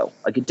video,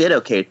 like it did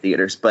okay at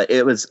theaters, but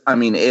it was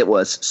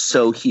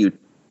so huge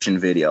in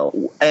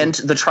video, and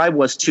The Tribe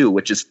was too,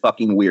 which is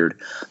fucking weird.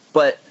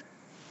 But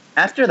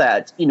after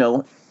that,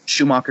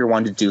 Schumacher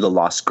wanted to do The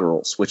Lost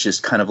Girls, which is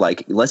kind of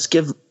like, let's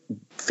give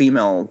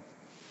female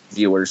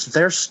viewers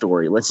their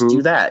story. Let's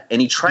do that.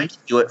 And he tried to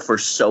do it for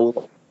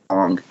so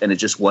long, and it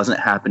just wasn't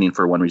happening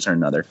for one reason or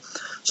another.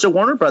 So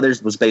Warner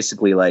Brothers was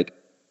basically like,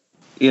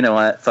 you know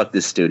what, fuck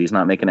this dude. He's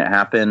not making it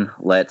happen.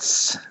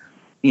 Let's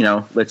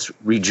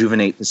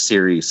rejuvenate the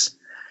series.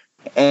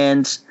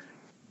 And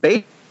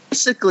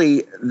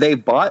basically, they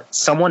bought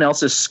someone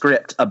else's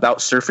script about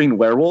surfing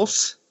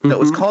werewolves that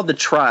was called The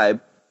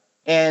Tribe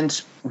and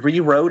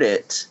rewrote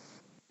it,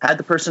 had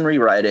the person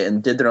rewrite it,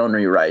 and did their own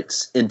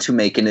rewrites into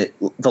making it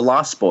The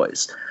Lost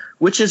Boys,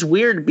 which is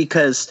weird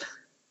because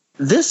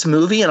this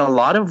movie, in a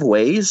lot of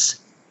ways,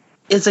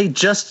 is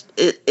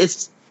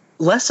it's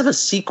less of a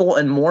sequel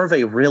and more of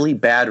a really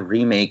bad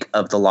remake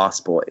of The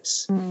Lost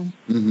Boys.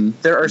 Mm-hmm.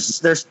 There's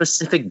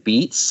specific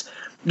beats,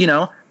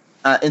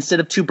 instead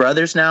of two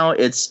brothers now,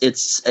 it's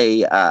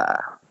a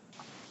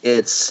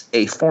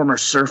former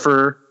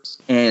surfer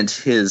and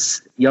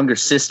his younger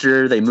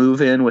sister. They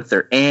move in with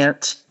their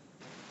aunt.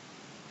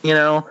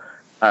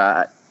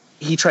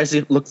 He tries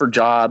to look for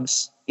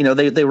jobs.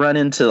 They run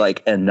into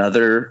like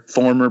another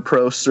former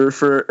pro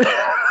surfer.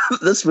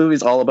 This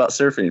movie's all about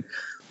surfing.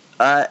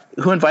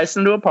 Who invites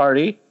them to a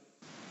party.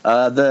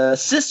 The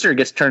sister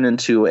gets turned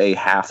into a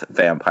half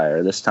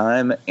vampire this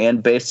time,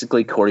 and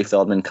basically Corey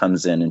Feldman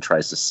comes in and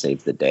tries to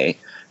save the day.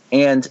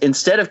 And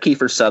instead of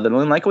Kiefer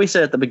Sutherland, like we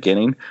said at the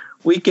beginning,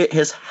 we get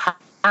his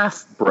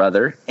half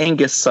brother,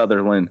 Angus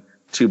Sutherland,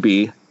 to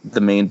be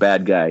the main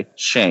bad guy,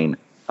 Shane.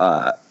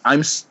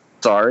 I'm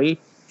sorry,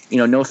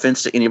 no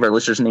offense to any of our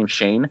listeners named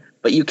Shane,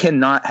 but you can't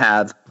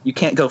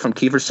go from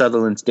Kiefer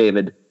Sutherland's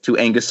David to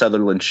Angus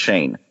Sutherland's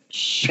Shane.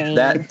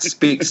 That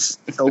speaks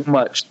so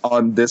much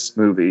on this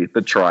movie,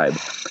 The Tribe.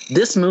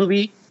 This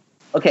movie,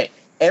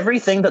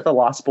 everything that The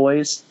Lost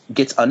Boys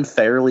gets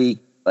unfairly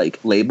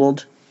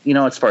labeled,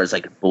 as far as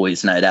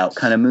boys' night out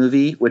kind of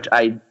movie, which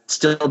I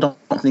still don't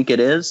think it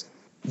is.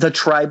 The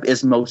Tribe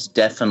is most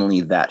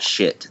definitely that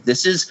shit.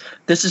 This is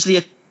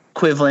the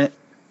equivalent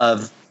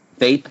of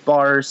vape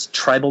bars,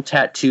 tribal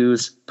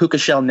tattoos, puka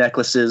shell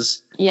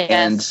necklaces,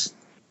 and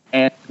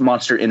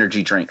Monster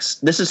Energy drinks.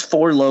 This is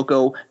Four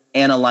Loko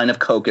and a line of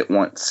Coke at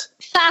once.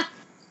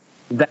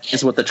 That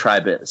is what The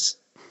Tribe is.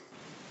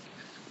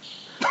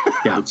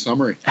 Yeah. Good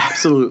summary.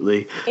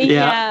 Absolutely.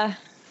 Yeah.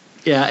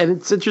 Yeah, and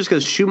it's interesting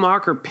because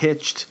Schumacher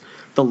pitched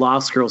The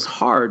Lost Girls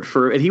hard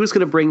and he was going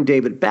to bring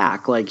David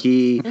back. I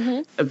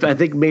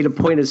think, made a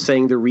point of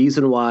saying the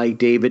reason why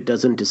David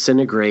doesn't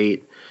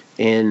disintegrate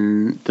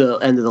in the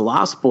end of The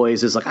Lost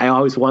Boys is I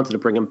always wanted to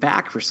bring him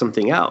back for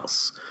something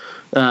else.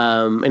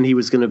 And he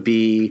was going to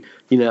be,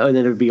 and then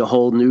it would be a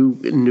whole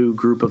new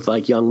group of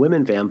young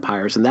women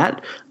vampires. And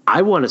that,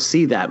 I want to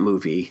see that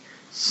movie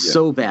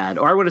so bad.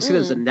 Or I want to see that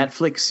as a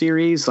Netflix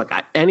series,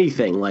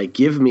 anything,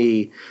 give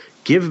me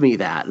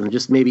that and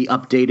just maybe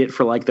update it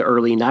for the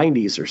early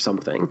 90s or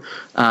something.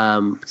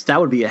 That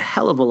would be a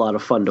hell of a lot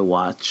of fun to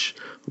watch.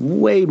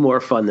 Way more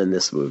fun than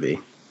this movie.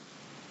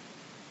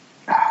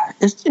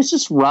 It's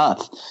just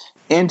rough.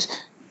 And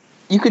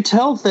you could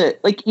tell that,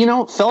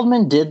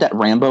 Feldman did that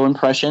Rambo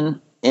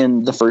impression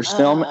in the first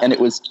film, and it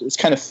was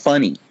kind of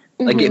funny.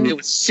 It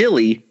was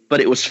silly,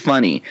 but it was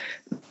funny.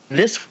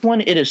 This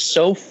one, it is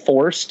so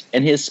forced,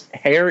 and his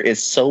hair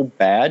is so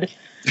bad.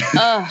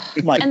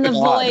 And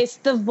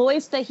the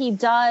voice that he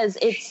does,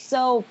 it's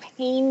so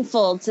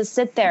painful to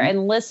sit there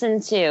and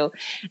listen to.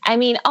 I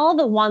mean, all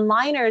the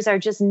one-liners are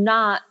just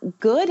not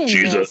good in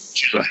this.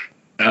 She's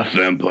a half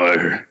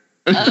vampire.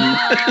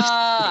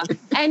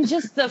 And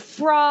just the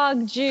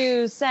frog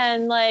juice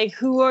and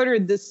who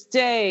ordered the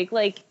steak,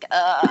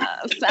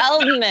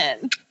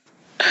 Feldman.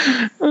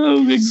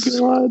 Oh my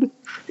God.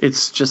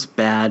 It's just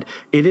bad.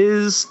 It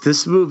is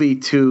this movie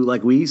too.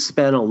 We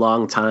spent a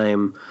long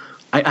time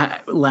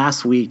I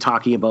last week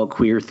talking about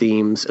queer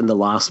themes in The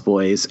Lost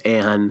Boys,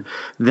 and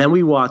then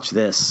we watched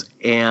this,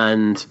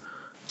 and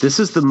this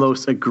is the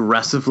most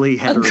aggressively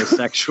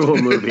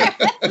heterosexual movie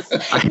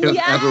I have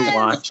ever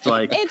watched.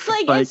 It's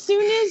like as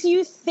soon as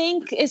you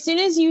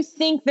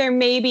think there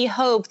may be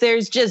hope,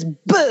 there's just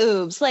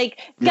boobs. Like,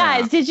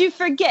 guys, did you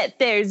forget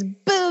there's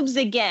boobs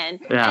again?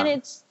 Yeah. And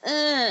it's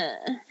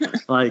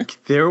like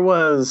there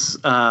was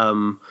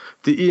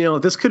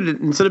this could,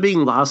 instead of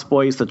being Lost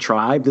Boys the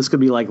Tribe, this could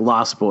be like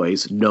Lost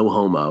Boys No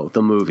Homo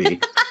the movie.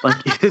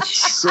 Like,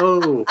 it's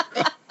so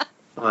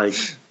like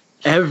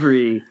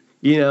every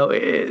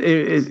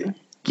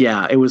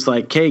it was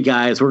like, hey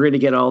guys, we're going to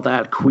get all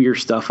that queer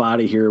stuff out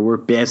of here. We're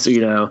best,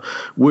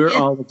 we're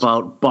all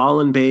about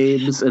balling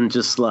babes and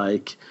just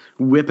like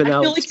whipping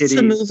out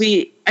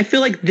titties. I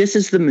feel like this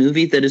is the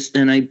movie that is,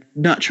 and I'm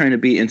not trying to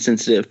be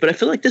insensitive, but I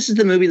feel like this is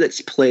the movie that's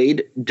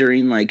played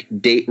during like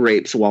date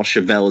rapes while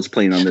Chevelle is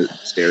playing on the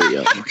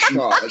stereo.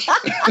 Gosh.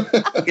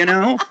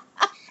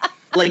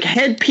 Like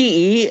Head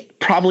PE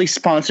probably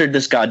sponsored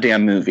this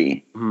goddamn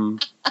movie. Mm-hmm.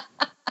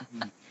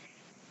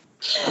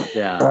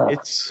 Yeah,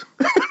 it's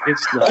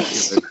not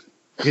good.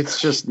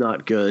 It's just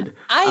not good.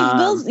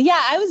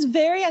 I was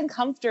very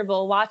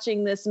uncomfortable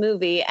watching this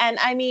movie. And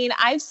I mean,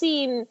 I've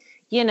seen,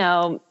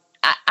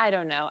 I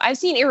don't know. I've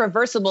seen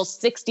Irreversible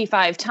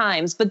 65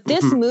 times, but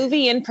this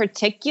movie in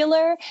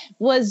particular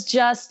was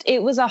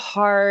it was a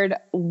hard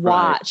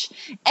watch.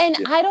 Right. And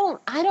I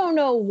don't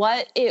know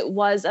what it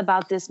was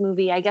about this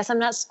movie. I guess I'm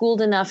not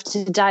schooled enough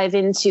to dive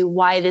into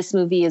why this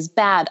movie is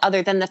bad,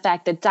 other than the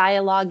fact that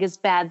dialogue is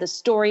bad, the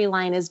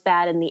storyline is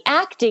bad, and the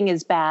acting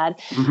is bad.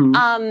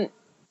 Mm-hmm.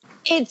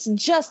 It's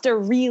just a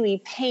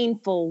really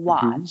painful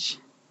watch.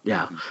 Mm-hmm.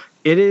 Yeah.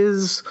 It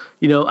is,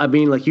 I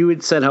mean, like you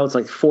had said how it's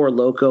like Four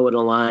Loko in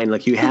a line.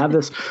 Like you have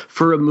this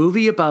for a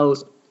movie about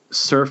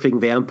surfing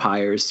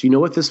vampires. You know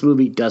what this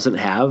movie doesn't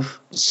have?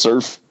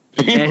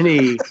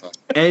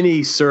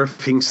 Any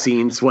surfing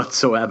scenes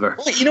whatsoever.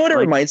 Well, you know what it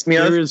reminds me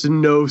of? There is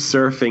no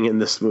surfing in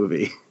this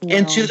movie. No.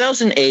 In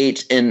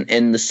 2008,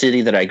 in the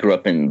city that I grew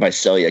up in,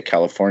 Visalia,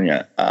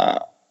 California,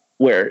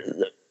 where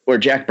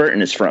Jack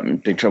Burton is from,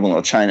 Big Trouble in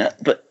Little China,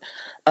 but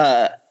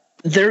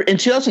there in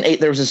 2008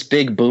 there was this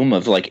big boom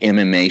of like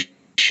MMA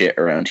shit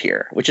around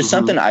here, which is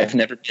something I've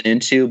never been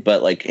into,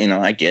 but like,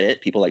 I get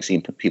it. People like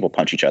seeing people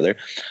punch each other,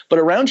 but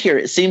around here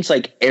it seems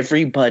like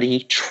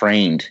everybody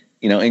trained,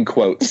 in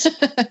quotes.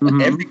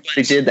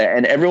 Everybody did that,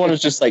 and everyone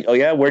was just like, oh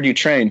yeah, where do you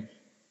train?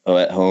 Oh,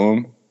 at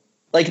home.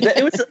 Like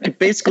it was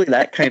basically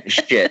that kind of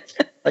shit.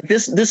 Like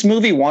this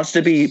movie wants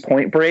to be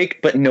Point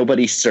Break, but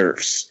nobody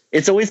surfs.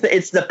 It's always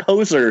it's the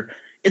poser.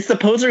 It's the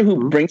poser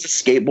who brings a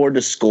skateboard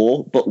to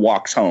school but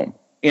walks home.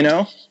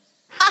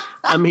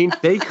 I mean,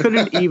 they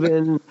couldn't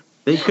even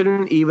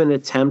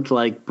attempt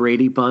like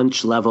Brady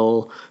Bunch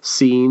level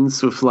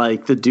scenes with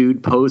like the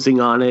dude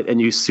posing on it and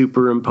you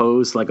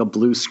superimpose like a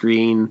blue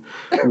screen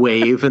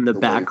wave in the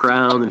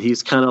background and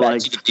he's kind of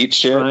like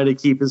trying to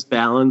keep his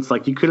balance.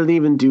 Like you couldn't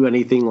even do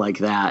anything like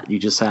that. You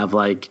just have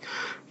like,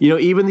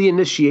 even the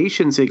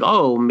initiation's like,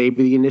 oh,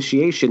 maybe the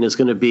initiation is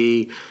going to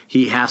be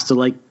he has to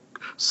like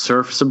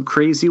surf some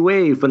crazy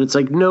wave, but it's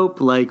like,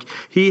 nope, like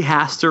he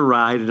has to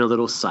ride in a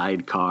little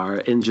sidecar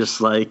and just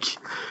like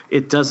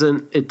it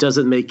doesn't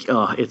make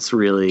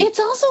it's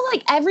also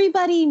like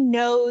everybody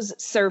knows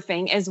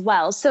surfing as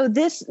well. So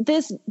this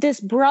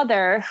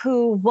brother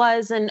who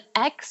was an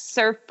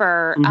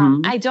ex-surfer,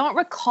 I don't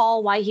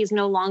recall why he's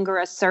no longer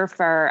a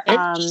surfer.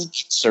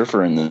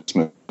 Surfer in this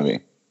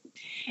movie.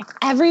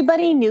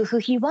 Everybody knew who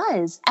he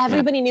was.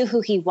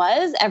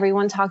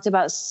 Everyone talked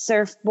about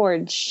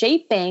surfboard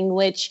shaping,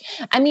 which,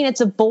 I mean,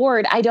 it's a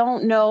board. I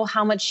don't know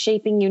how much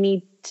shaping you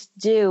need to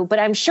do, but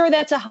I'm sure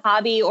that's a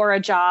hobby or a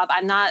job.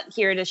 I'm not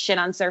here to shit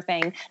on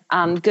surfing.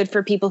 Good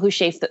for people who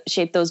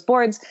shape those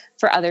boards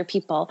for other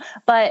people.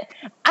 But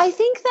I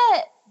think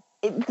that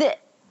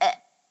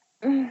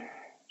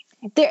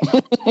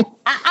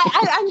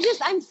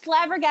I'm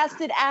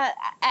flabbergasted at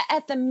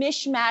the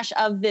mishmash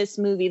of this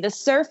movie, the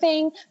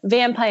surfing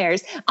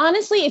vampires.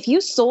 Honestly, if you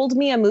sold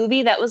me a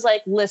movie that was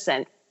like,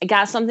 listen, I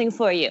got something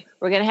for you.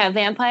 We're going to have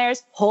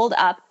vampires. Hold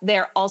up.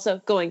 They're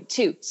also going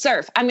to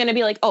surf. I'm going to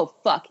be like, oh,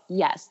 fuck,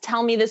 yes.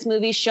 Tell me this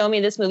movie. Show me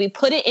this movie.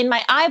 Put it in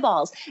my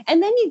eyeballs.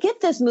 And then you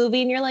get this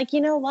movie and you're like,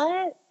 you know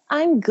what?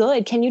 I'm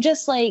good. Can you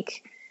just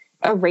like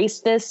erase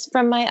this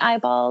from my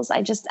eyeballs?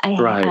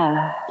 Right.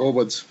 Well,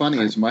 what's funny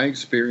is my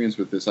experience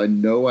with this. I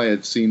know I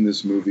had seen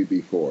this movie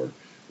before.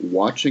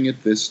 Watching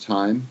it this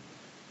time,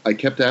 I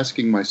kept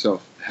asking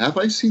myself, have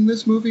I seen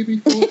this movie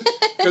before?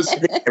 Because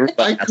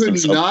I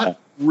could not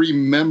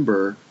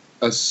remember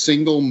a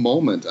single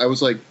moment. I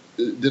was like,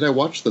 did I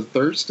watch The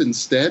Thirst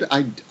instead?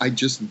 I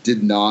just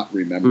did not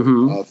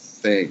remember a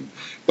thing.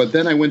 But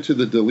then I went to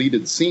the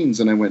deleted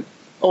scenes and I went,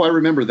 oh, I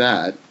remember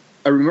that.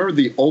 I remember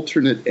the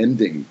alternate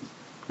ending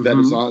that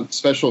is on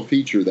special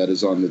feature that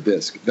is on the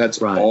disc.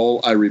 That's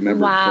all I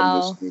remember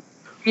from this movie.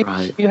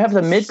 You have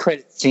the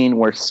mid-credit scene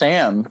where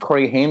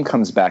Corey Haim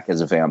comes back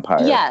as a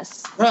vampire.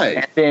 Yes. Right.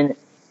 And then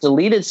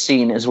deleted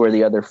scene is where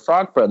the other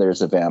frog brother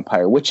is a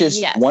vampire, which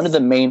is one of the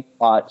main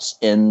plots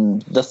in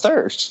the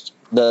Thirst.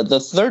 The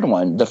third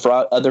one,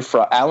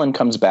 Alan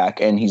comes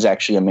back and he's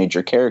actually a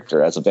major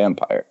character as a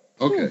vampire.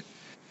 Okay.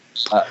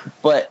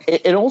 But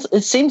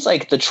it seems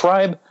like the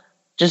tribe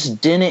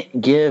just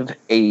didn't give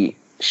a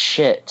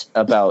shit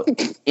about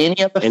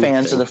any of the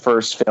fans of the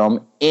first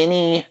film,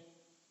 anything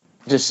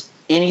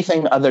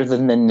other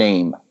than the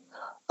name.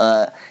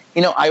 I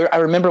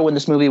remember when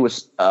this movie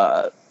was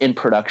in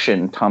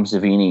production, Tom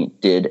Savini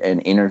did an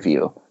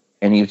interview,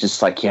 and he was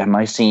just like, "Yeah,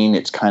 my scene,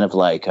 it's kind of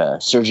like a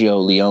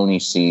Sergio Leone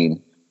scene."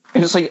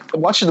 And it's like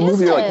watching the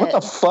movie, you're like, "What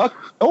the fuck?"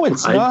 Oh,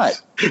 it's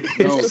not.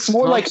 It's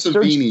more like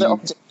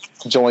Sergio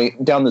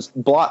joint down this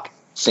block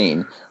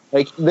scene.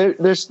 Like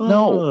there's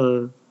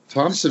no.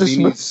 Tom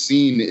Savini's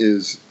scene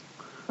is,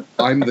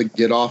 I'm the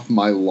get off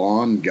my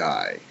lawn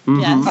guy.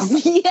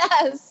 Yes.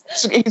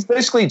 Yes. He's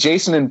basically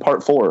Jason in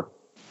part 4.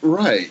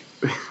 Right.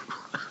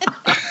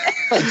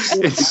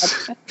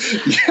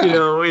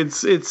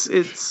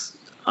 It's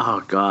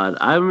oh god,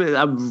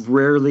 I'm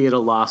rarely at a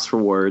loss for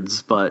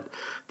words, but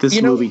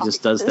this movie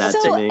just does that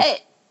to me.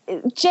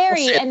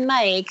 Jerry and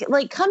Mike,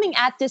 like coming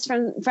at this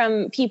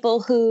from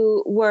people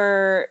who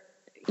were,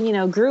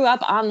 grew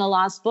up on The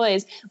Lost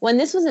Boys. When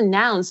this was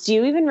announced, do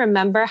you even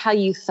remember how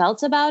you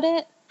felt about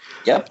it?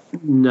 Yep.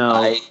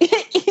 No.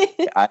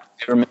 I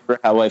remember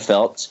how I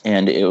felt,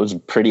 and it was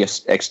pretty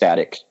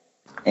ecstatic.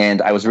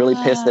 And I was really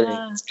pissed that it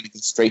was going to go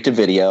straight to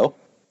video.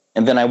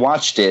 And then I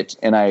watched it,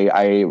 and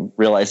I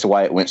realized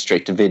why it went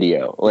straight to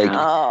video. Like,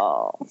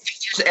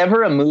 if there's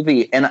ever a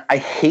movie, and I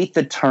hate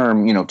the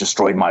term,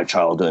 destroyed my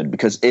childhood,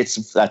 because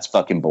that's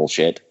fucking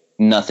bullshit.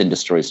 Nothing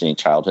destroys any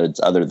childhoods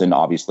other than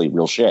obviously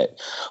real shit.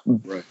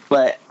 Right.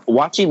 But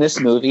watching this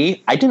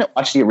movie, I didn't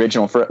watch the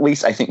original for at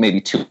least, I think,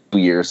 maybe 2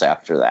 years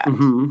after that.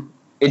 Mm-hmm.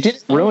 It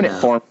didn't ruin it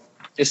for me.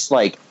 Just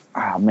like,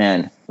 oh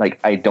man, like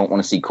I don't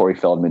want to see Corey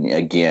Feldman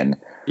again.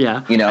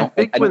 Yeah. I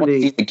don't want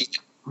to see it again.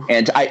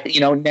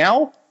 And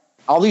now,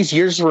 all these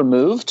years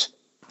removed,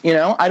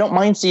 I don't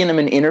mind seeing him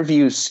in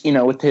interviews,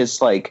 with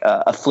his like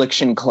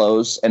affliction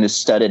clothes and his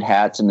studded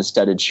hats and his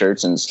studded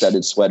shirts and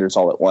studded sweaters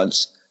all at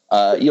once.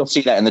 You'll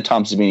see that in the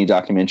Tom Savini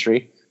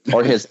documentary,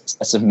 or his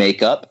excessive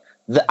makeup.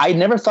 I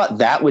never thought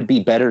that would be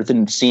better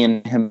than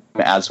seeing him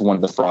as one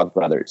of the Frog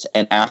Brothers.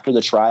 And after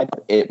The Tribe,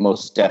 it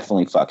most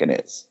definitely fucking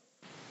is.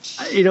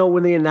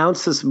 When they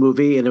announced this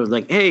movie and it was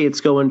like, hey,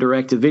 it's going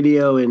direct to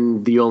video,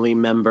 and the only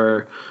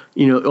member,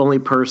 only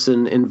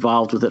person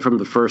involved with it from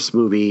the first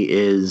movie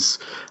is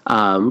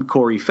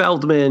Corey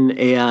Feldman,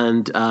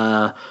 and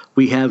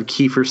we have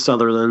Kiefer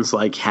Sutherland's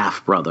like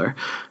half brother.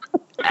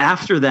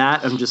 After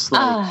that, I'm just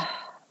like,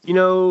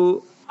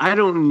 I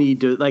don't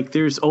need to, like,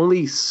 there's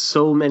only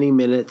so many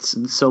minutes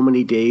and so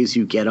many days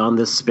you get on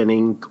this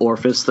spinning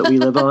orifice that we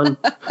live on.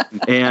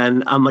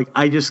 And I'm like,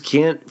 I just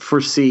can't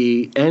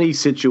foresee any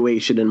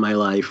situation in my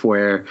life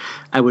where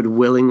I would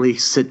willingly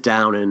sit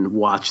down and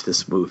watch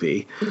this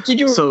movie. Do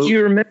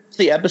you remember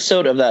the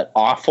episode of that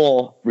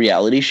awful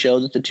reality show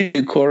that the two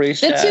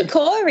Coreys had? The two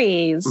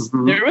Coreys.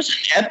 Mm-hmm. There was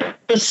an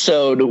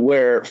episode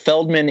where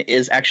Feldman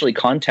is actually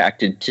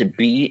contacted to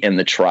be in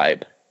The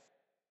Tribe.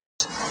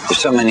 There's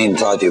something I need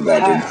to talk to you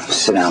about, dude.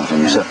 Sit down for a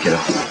minute. What's up, kiddo?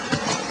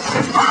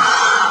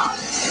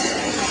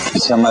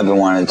 It's something I've been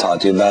wanting to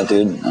talk to you about,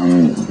 dude.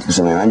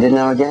 Something I did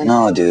now again?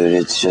 No, dude.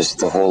 It's just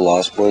the whole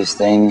Lost Boys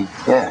thing.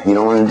 Yeah, you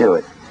don't want to do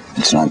it.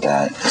 It's not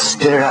that.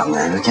 Spit it out,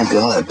 man. It can't be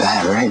all that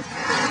bad, right?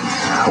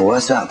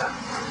 What's up?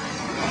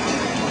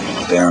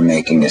 They're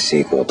making a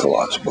sequel to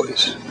Lost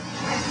Boys.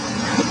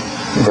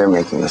 They're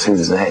making this.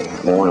 Who's they?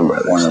 Warner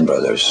Brothers. Warner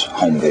Brothers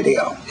Home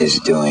Video is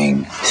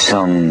doing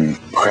some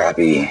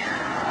crappy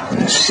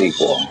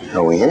sequel.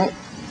 Are we in it?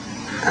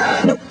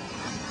 No.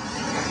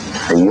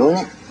 Are you in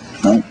it?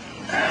 No.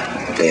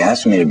 They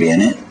asked me to be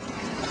in it,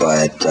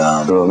 but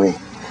what about me?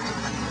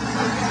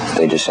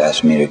 They just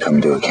asked me to come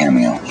do a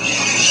cameo.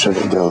 So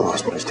they're doing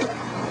Lost Boys too.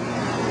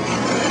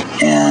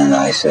 And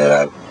I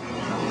said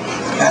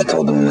I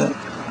told them that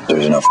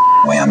there's no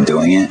way I'm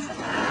doing it.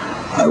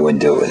 I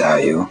wouldn't do it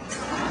without you.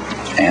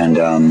 And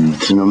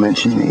so no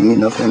mention me,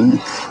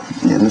 nothing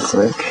in the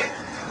flick.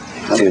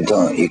 Dude,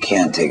 you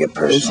can't take it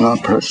personally. It's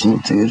not personal,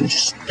 dude.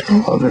 It's just I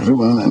love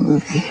everyone in that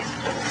movie.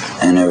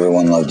 And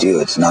everyone loved you.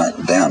 It's not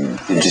them.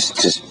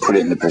 Just put it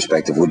into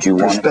perspective. Would you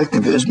want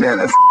Perspective is, man,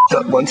 I f***ed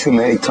up one too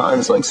many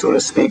times, like, so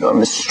to speak, on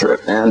this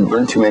strip, man.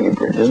 Burned too many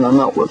bridges, and I'm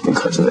not working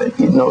because of it.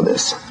 You'd know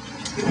this.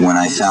 When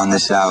I found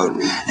this out,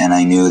 and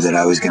I knew that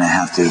I was going to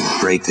have to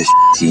break this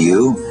to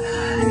you,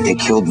 it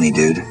killed me,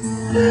 dude.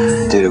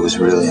 Dude, it was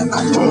really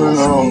uncomfortable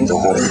for me. The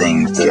whole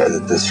thing,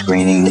 the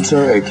screening. It's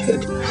alright,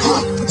 kid.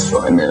 It's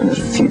fine, man. There's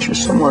a future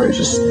somewhere. It's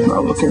just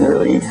not looking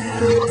right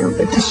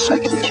this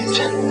second, kid.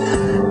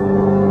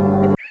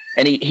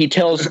 And he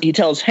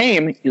tells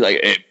Haim, he's like,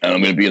 hey,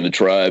 I'm going to be in The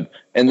Tribe.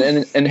 And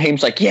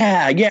Haim's like,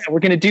 yeah,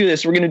 we're going to do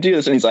this.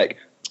 And he's like,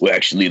 well,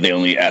 actually, they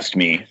only asked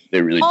me.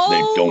 They don't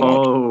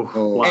want.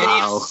 Oh,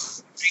 wow.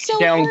 So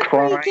down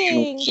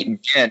crying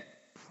again.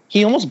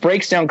 He almost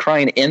breaks down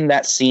crying in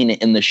that scene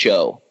in the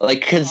show.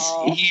 Like, because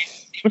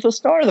was a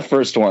star of the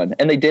first one,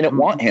 and they didn't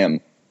want him.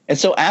 And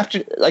so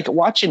after like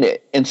watching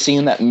it and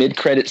seeing that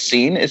mid-credit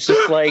scene, it's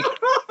just like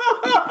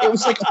it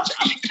was like, you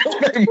know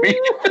what I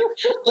mean?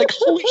 Like,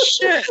 holy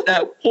shit,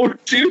 that poor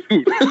dude.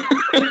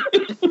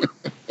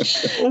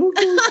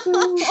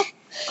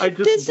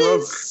 This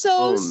is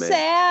so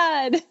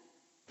sad.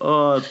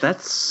 Oh,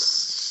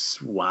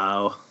 that's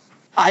wow.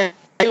 I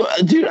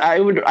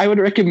would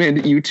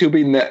recommend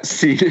YouTubing that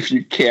scene if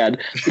you can,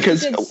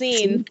 because good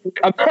scene.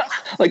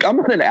 I'm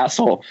not an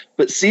asshole,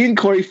 but seeing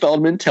Corey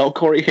Feldman tell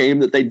Corey Haim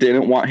that they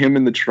didn't want him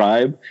in the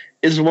tribe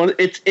is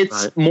it's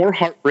right. More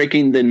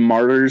heartbreaking than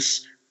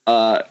Martyrs,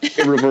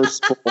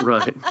 Irreversible,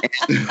 right?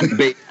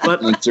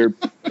 But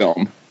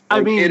film. I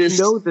mean,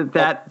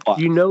 that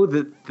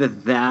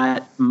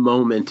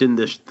moment in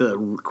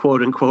the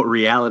quote unquote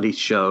reality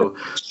show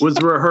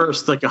was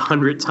rehearsed like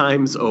 100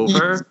 times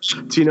over.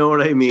 Do you know what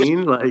I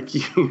mean? Like,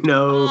 you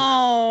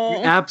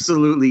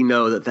absolutely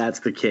know that that's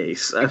the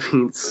case. I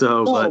mean,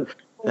 but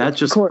that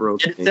just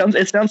broke me.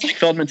 It sounds like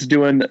Feldman's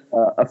doing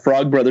a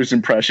Frog Brothers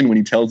impression when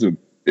he tells him,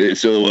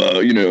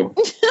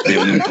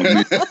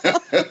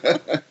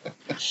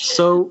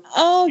 So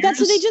that's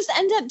what they just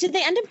did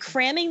they end up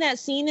cramming that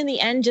scene in the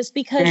end just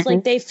because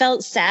like they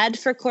felt sad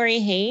for Corey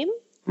Haim?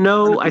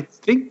 No, I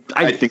think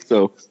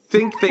so.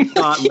 Think they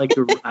thought like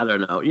I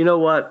don't know. You know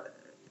what?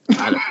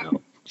 I don't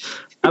know.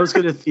 I was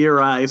going to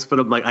theorize, but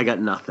I'm like, I got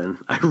nothing.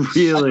 I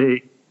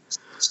really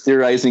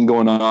theorizing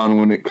going on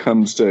when it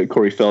comes to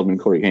Corey Feldman,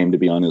 Corey Haim, to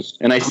be honest.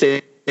 And I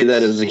say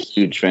that as a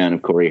huge fan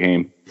of Corey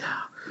Haim.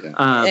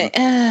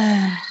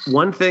 Yeah.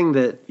 One thing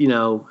that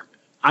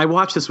I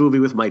watched this movie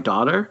with my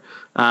daughter,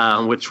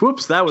 which,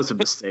 whoops, that was a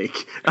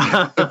mistake.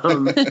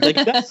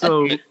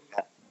 So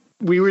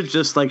we were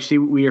just like,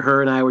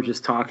 her and I were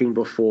just talking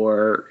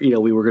before,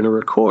 we were going to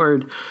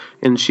record,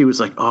 and she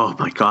was like, oh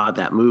my God,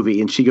 that movie.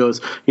 And she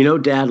goes,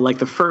 Dad, like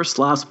the first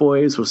Lost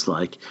Boys was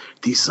like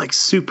these like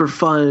super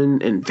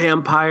fun and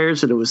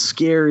vampires and it was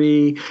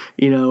scary,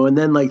 and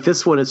then like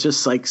this one is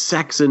just like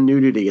sex and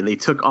nudity and they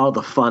took all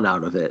the fun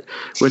out of it,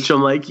 which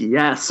I'm like,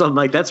 yes. I'm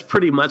like, that's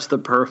pretty much the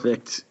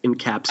perfect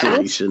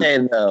encapsulation.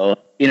 And though,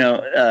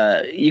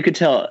 you could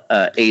tell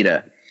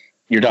Ada,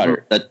 your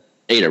daughter,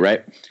 Ada,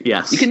 right?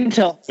 Yes. You can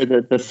tell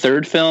the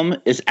third film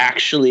is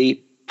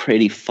actually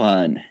pretty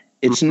fun.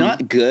 It's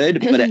not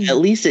good, but at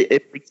least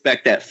it brings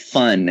back that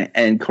fun.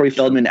 And Corey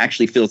Feldman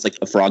actually feels like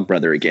a Frog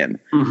Brother again.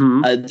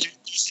 There's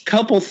a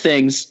couple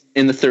things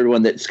in the third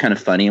one that's kind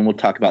of funny, and we'll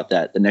talk about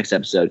that the next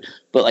episode.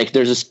 But like,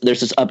 there's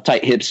this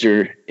uptight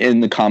hipster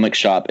in the comic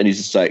shop, and he's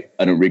just like,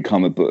 I don't read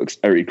comic books,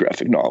 I read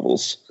graphic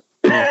novels.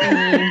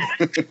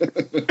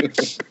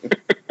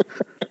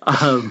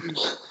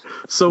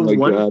 So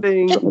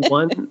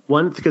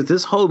one because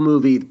this whole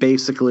movie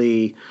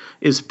basically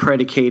is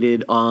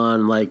predicated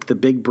on like the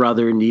big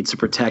brother needs to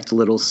protect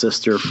little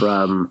sister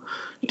from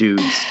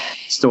dude's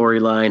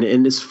storyline.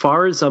 And as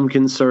far as I'm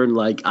concerned,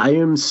 like I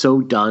am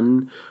so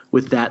done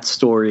with that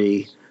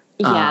story.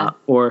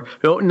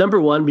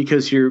 Number one,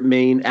 because your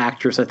main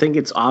actress, I think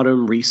it's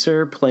Autumn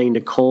Reeser playing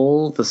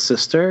Nicole, the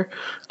sister.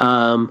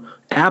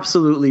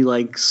 Absolutely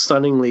like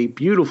stunningly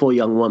beautiful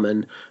young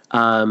woman.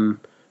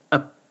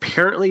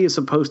 Apparently is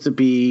supposed to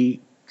be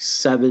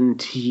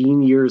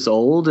 17 years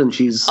old, and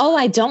she's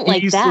I don't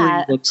like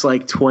that. Looks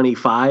like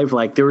 25.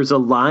 Like there was a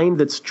line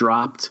that's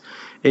dropped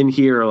in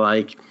here,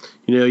 like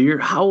you're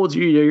how old are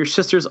you? Your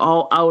sister's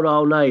all out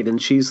all night,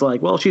 and she's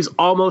like, well, she's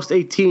almost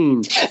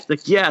 18.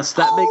 Like yes,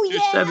 that makes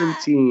her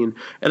 17,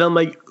 and I'm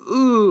like,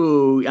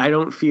 ooh, I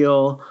don't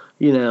feel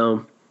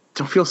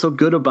so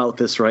good about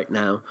this right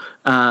now.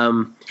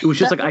 It was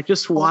just like I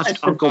just watched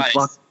Uncle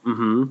Buck.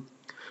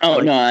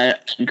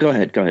 Go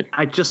ahead.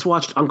 I just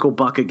watched Uncle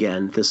Buck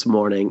again this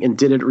morning and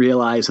didn't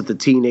realize that the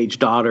teenage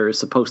daughter is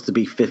supposed to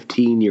be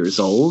 15 years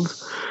old.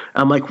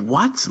 I'm like,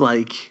 what?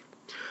 Like,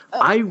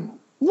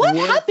 what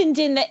happened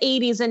in the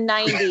 80s and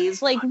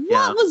 90s? Like,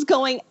 what was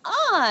going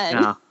on?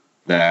 Yeah.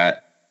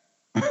 That.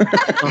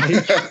 The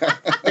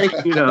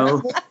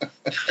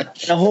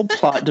whole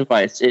plot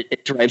device,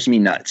 it drives me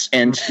nuts.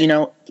 And,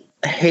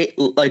 hate,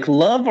 like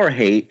love or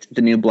hate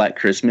the new Black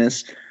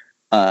Christmas.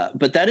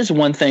 But that is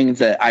one thing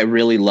that I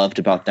really loved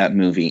about that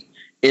movie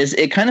is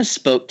it kind of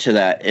spoke to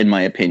that, in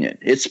my opinion.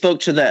 It spoke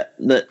to that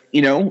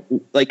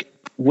like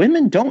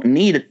women don't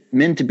need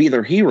men to be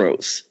their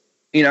heroes,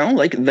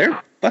 like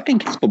they're fucking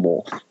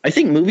capable. I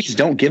think movies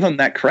don't give them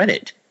that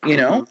credit,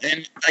 and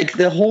like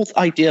the whole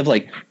idea of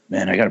like,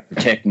 man, I got to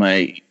protect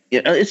my,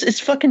 it's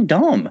fucking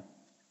dumb,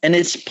 and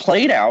it's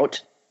played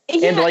out.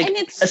 Yeah, and like,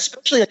 it's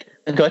especially like,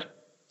 go ahead.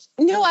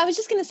 No, I was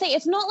just going to say,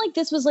 it's not like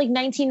this was like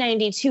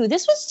 1992.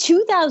 This was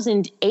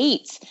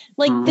 2008.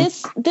 Like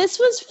this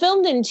was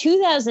filmed in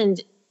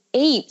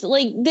 2008.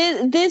 Like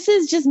this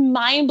is just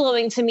mind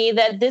blowing to me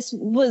that this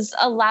was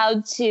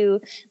allowed to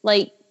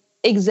like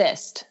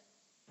exist.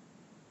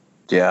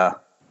 Yeah.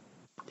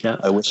 Yeah.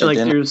 I wish like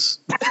I didn't. There's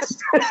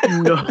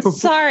no.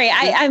 Sorry,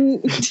 I'm.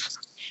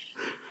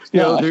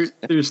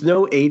 There's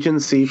no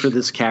agency for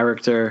this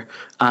character.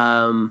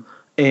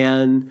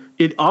 And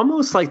it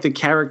almost like the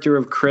character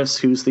of Chris,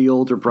 who's the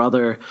older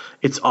brother,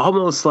 it's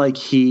almost like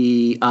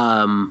he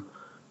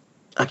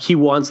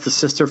wants the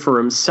sister for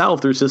himself.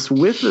 There's this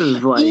whiff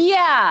of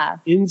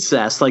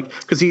incest,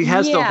 because he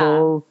has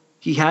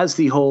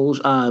the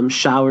whole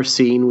shower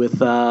scene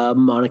with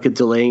Monica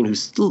Delane,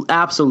 who's still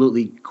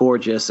absolutely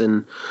gorgeous.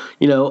 And,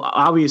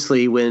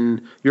 obviously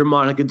when you're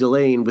Monica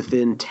Delane,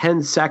 within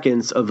 10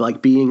 seconds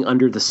of being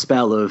under the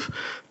spell of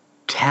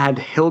Tad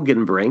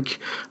Hilgenbrink,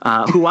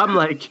 who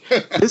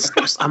this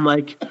looks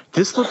like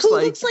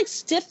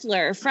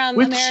Stifler from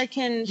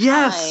American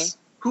Pie.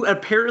 Who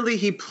apparently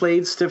he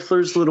played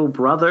Stifler's little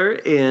brother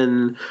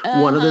in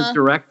one of the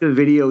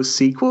direct-to-video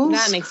sequels.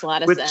 That makes a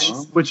lot of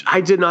sense. Which I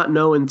did not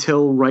know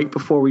until right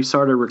before we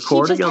started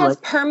recording. He just has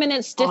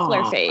permanent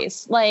Stifler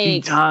face. He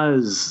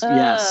does,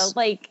 yes.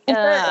 I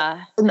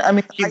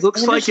mean, he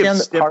looks like if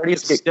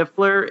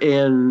Stifler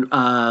and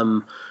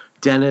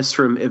Dennis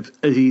from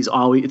It's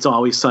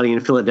Always Sunny in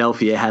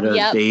Philadelphia had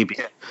a baby.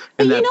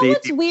 But you know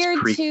what's weird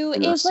too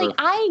is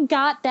I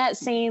got that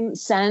same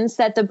sense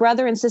that the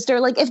brother and sister,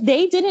 if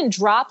they didn't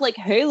drop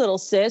hey little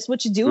sis,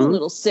 what you doing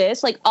little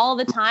sis, all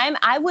the time,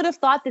 I would have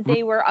thought that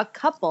they were a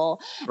couple.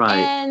 Right.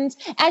 And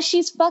as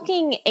she's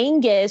fucking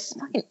Angus,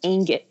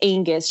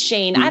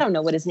 Shane, I don't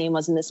know what his name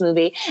was in this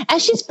movie.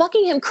 As she's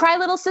fucking him, Cry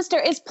Little Sister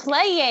is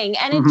playing,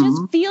 and it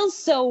just feels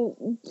so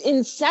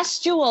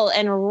incestual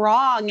and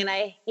wrong, and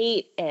I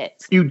hate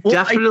it. You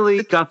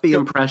definitely got the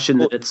impression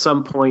that at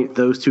some point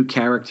those two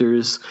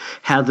characters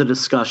had the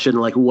discussion,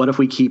 what if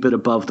we keep it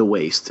above the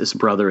waist as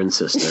brother and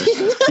sister?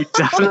 You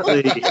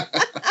definitely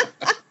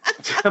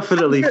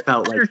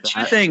felt like that. There are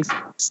two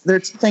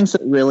things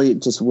that really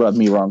just rub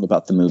me wrong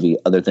about the movie,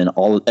 other than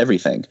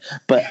everything.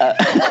 But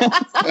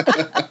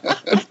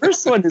the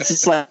first one is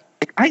just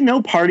I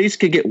know parties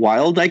could get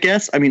wild, I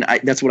guess. I mean,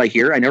 that's what I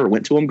hear. I never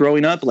went to them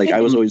growing up. I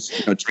was always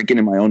drinking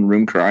in my own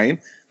room crying,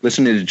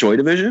 listening to Joy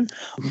Division.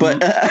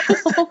 But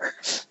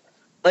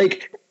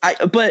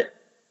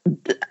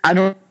I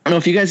don't know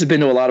if you guys have been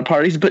to a lot of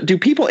parties, but do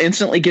people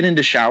instantly get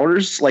into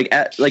showers when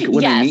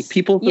they meet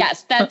people?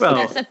 Yes,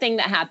 that's the thing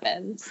that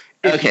happens.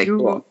 Okay,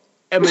 cool.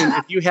 I mean,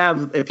 if you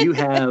have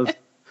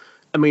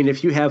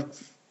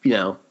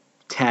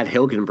Tad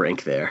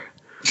Hilgenbrink there,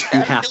 you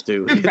have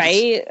to.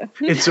 Right?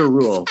 It's a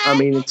rule. I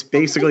mean, it's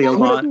basically a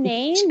law.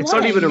 It's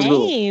not even a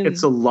rule.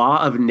 It's a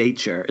law of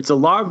nature. It's a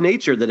law of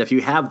nature that if you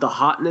have the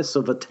hotness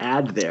of a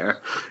Tad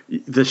there,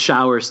 the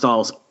shower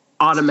stalls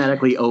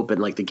automatically open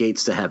like the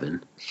gates to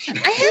heaven.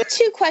 I have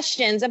two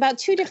questions about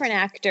two different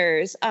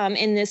actors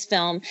in this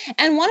film,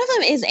 and one of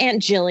them is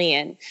Aunt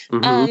Jillian.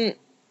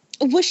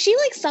 Was she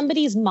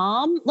somebody's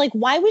mom?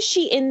 Why was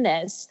she in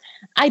this?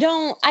 I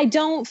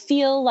don't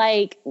feel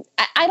I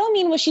don't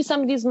mean was she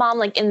somebody's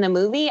mom in the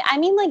movie? I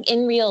mean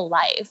in real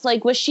life.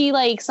 Was she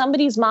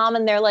somebody's mom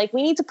and they're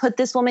we need to put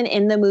this woman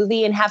in the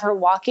movie and have her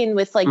walk in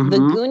with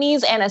the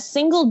Goonies and a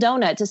single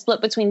donut to split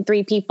between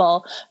three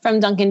people from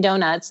Dunkin'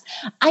 Donuts.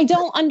 I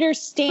don't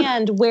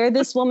understand where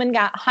this woman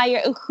got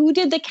hired. Who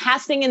did the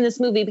casting in this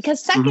movie?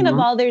 Because second of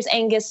all, there's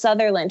Angus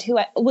Sutherland, who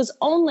was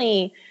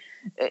only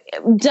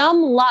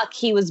dumb luck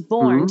he was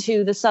born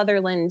to the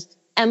Sutherland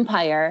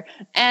Empire.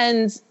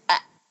 And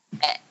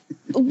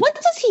what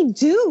does he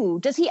do?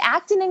 Does he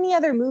act in any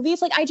other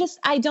movies? I guess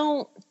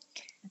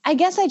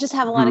I just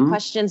have a lot of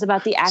questions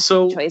about the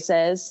acting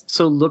choices.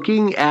 So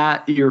looking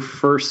at your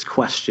first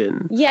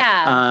question,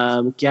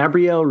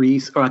 Gabrielle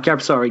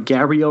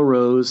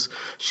Rose,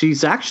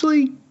 she's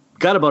actually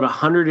got about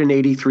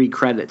 183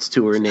 credits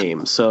to her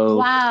name.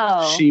 So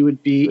she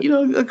would be,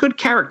 a good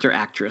character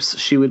actress.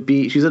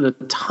 She's in a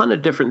ton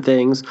of different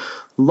things,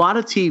 a lot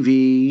of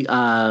TV,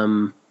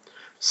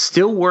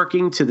 still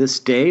working to this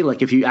day.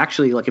 If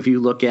you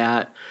look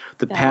at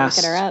the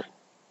past,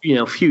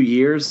 few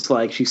years,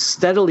 she's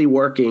steadily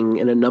working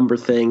in a number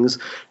of things,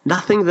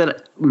 nothing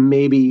that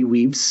maybe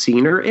we've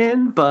seen her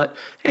in, but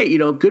hey,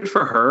 good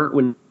for her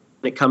when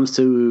it comes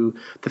to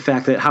the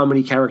fact that how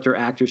many character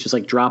actors just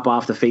drop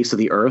off the face of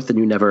the earth and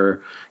you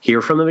never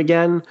hear from them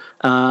again.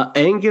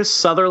 Angus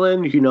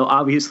Sutherland,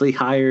 obviously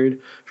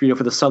hired for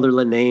the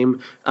Sutherland name.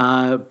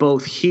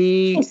 Both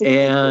he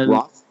and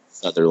Ross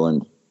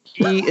Sutherland.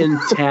 He and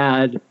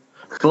Tad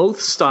both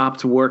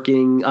stopped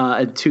working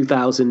in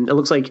 2000. It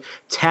looks like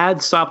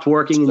Tad stopped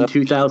working in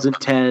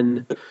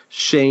 2010,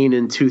 Shane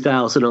in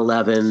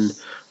 2011.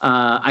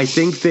 I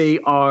think they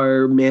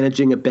are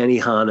managing a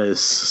Benihana's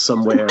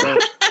somewhere.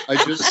 I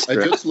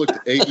just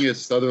looked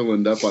Angus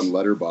Sutherland up on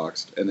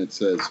Letterboxd, and it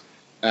says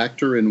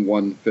actor in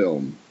one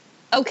film.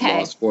 Okay.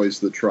 Lost Boys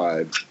the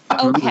Tribe.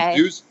 Okay.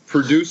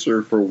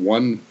 Producer for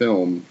one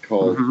film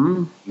called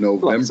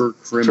November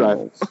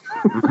Criminals.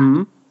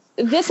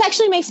 This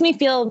actually makes me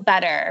feel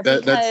better.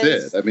 That's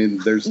it. I mean,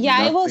 there's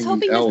I was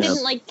hoping this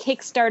didn't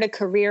kickstart a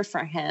career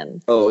for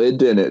him. Oh, it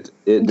didn't.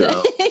 It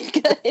did.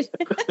 Good.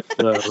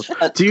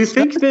 Do you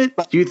think that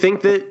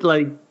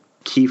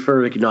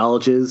Kiefer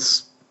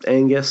acknowledges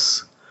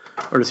Angus,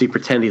 or does he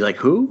pretend he's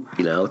who?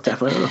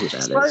 Definitely don't know who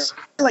that is.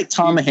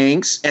 Tom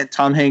Hanks, and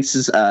Tom Hanks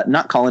is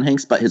not Colin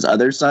Hanks, but his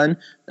other son,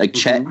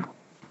 Chet.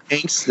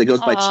 Hanks that goes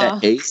by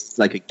Chet Hanks,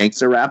 like a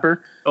gangster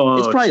rapper. Oh,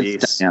 it's probably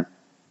dynamic.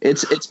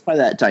 It's probably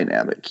that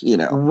dynamic, you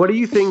know. What do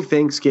you think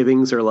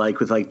Thanksgivings are like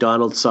with like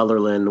Donald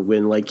Sutherland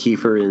when like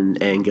Kiefer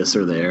and Angus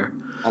are there?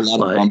 A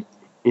lot of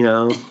you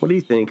know, what do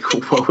you think?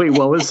 Wait,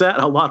 what was that?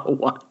 A lot of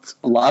what?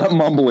 A lot of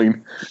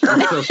mumbling.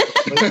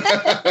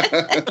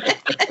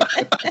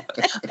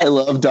 I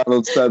love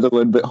Donald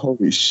Sutherland, but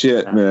holy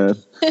shit, man.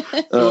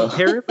 So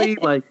apparently,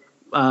 like,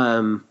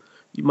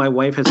 my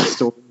wife has a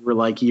story where,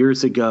 like,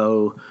 years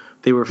ago,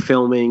 they were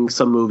filming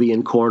some movie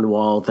in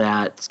Cornwall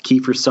that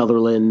Kiefer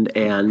Sutherland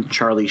and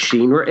Charlie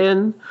Sheen were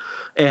in.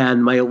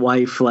 And my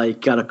wife,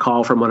 like, got a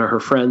call from one of her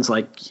friends,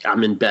 like,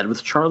 I'm in bed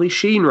with Charlie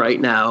Sheen right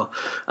now.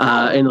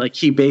 And, like,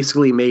 he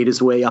basically made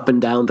his way up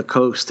and down the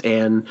coast.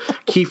 And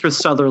Kiefer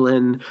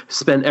Sutherland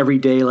spent every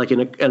day, like, in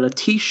a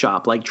tea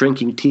shop, like,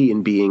 drinking tea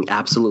and being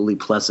absolutely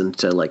pleasant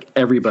to, like,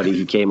 everybody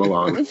he came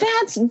along.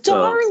 That's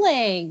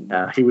darling.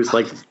 Yeah, he was,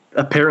 like,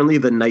 apparently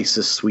the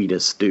nicest,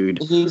 sweetest dude.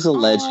 He's a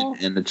legend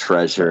and a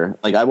treasure.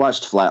 Like, I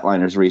watched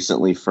Flatliners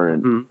recently for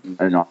an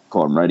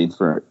article I'm writing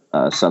for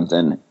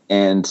something,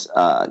 and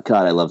God,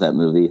 I love that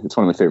movie. It's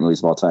one of my favorite movies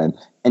of all time.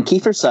 And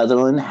Kiefer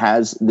Sutherland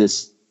has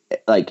this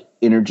like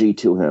energy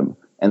to him,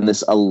 and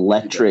this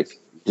electric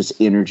just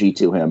energy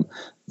to him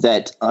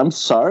that I'm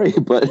sorry,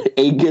 but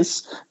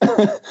Angus,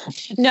 of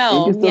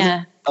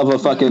a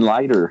fucking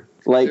lighter.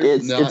 Like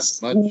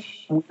it's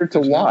weird to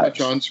watch. Not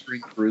much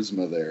on-screen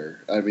charisma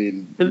there. I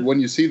mean, when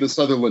you see the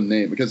Sutherland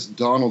name, because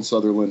Donald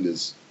Sutherland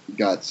has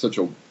got such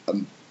an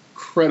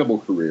incredible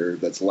career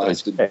that's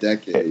lasted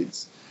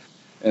decades,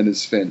 and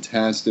is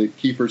fantastic.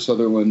 Kiefer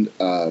Sutherland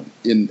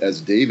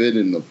as David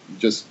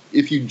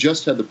if you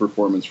just had the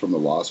performance from The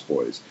Lost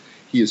Boys,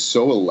 he is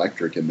so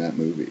electric in that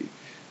movie,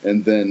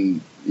 and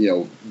then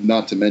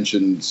not to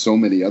mention so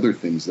many other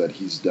things that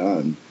he's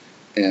done,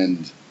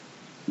 and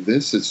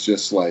this is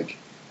just like.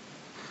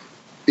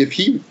 If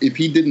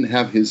he didn't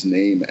have his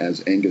name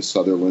as Angus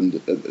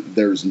Sutherland,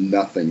 there's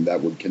nothing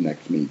that would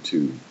connect me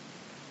to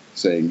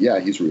saying, yeah,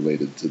 he's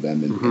related to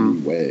them in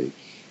any way.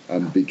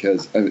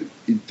 Because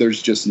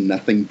there's just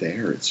nothing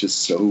there. It's just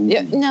so...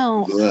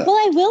 no. Ugh. Well,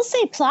 I will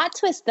say plot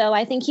twist, though.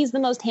 I think he's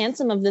the most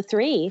handsome of the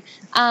three.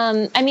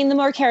 I mean, the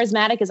more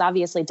charismatic is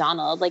obviously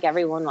Donald. Like,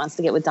 everyone wants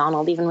to get with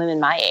Donald, even women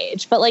my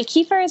age. But, like,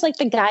 Kiefer is, like,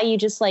 the guy you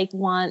just, like,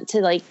 want to,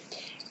 like,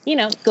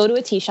 go to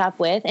a tea shop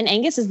with. And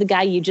Angus is the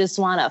guy you just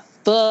want to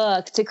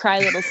fuck to cry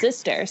little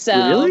sister. So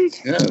really?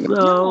 Yeah.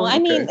 No, I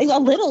mean a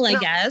little, I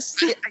guess.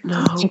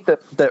 No. I think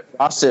that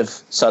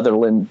Rossif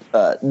Sutherland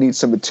needs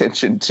some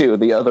attention too,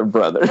 the other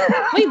brother.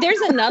 Wait, there's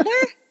another?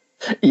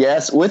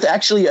 Yes, with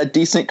actually a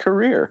decent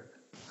career.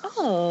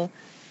 Oh.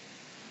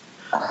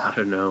 I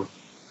don't know.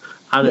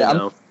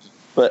 Know.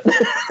 But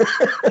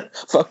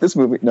fuck this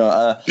movie.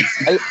 No,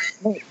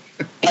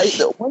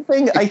 one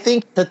thing I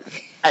think that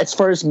as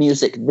far as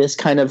music, this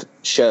kind of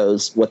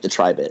shows what the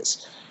tribe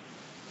is.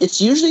 It's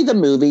usually the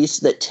movies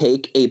that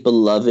take a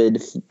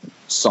beloved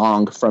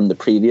song from the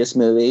previous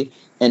movie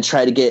and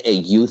try to get a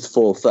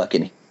youthful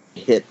fucking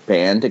hit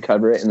band to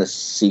cover it in the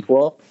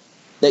sequel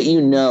that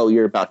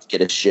you're about to get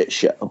a shit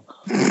show.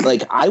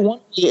 Like, I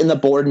want to be in the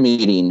board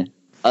meeting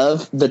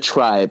of the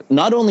tribe,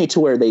 not only to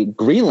where they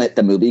greenlit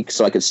the movie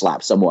so I could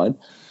slap someone,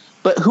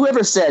 but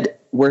whoever said,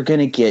 we're going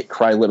to get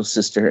Cry Little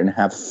Sister and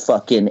have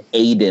fucking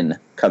Aiden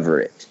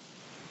cover it.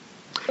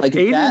 Like,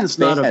 Aiden's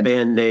not a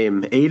band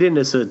name. Aiden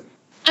is a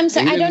I'm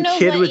sorry, I don't know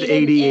kid what with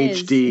Aiden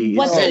ADHD. Is.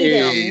 What's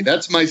Aiden?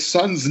 That's my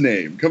son's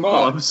name. Come on.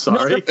 Oh, I'm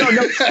sorry.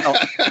 No.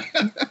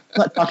 I'm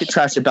not talking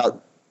trash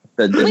about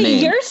the Wait,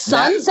 name. Your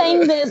son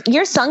sang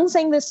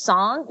this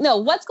song? No,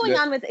 what's going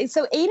on with it?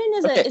 So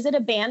Aiden is it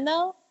a band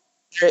though?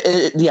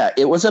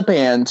 It was a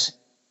band.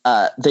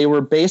 They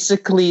were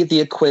basically the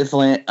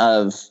equivalent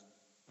of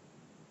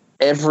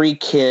every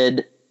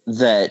kid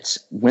that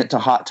went to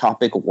Hot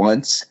Topic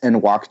once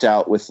and walked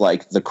out with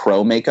like the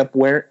Crow makeup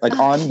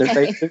on their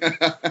face.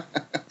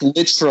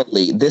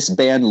 Literally, this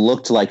band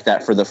looked like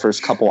that for the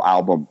first couple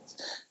albums.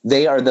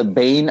 They are the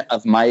bane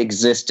of my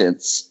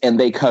existence, and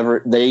they're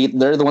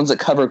the ones that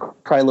cover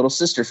Cry Little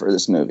Sister for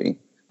this movie.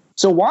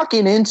 So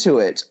walking into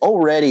it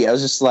already, I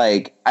was just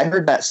like, I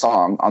heard that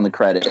song on the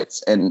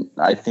credits, and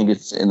I think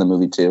it's in the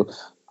movie too.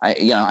 I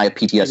have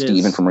PTSD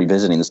even from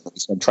revisiting this movie,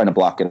 so I'm trying to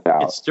block it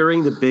out. It's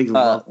during the big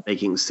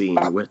love-making scene,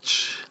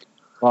 which...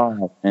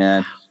 Oh,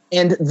 man.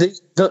 And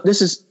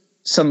this is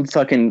some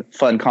fucking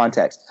fun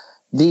context.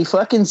 The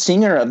fucking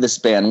singer of this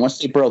band, once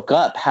they broke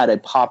up, had a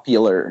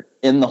popular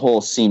in the whole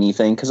sceney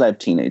thing, because I have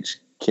teenage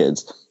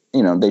kids.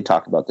 They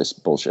talk about this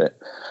bullshit.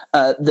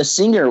 The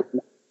singer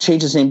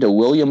changed his name to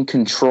William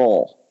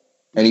Control.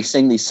 And he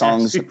sang these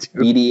songs,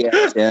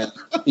 BDSM,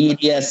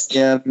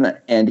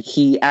 and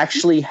he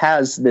actually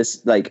has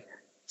this like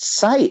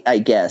site, I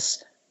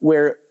guess,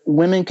 where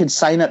women could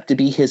sign up to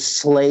be his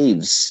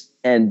slaves,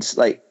 and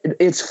like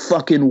it's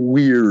fucking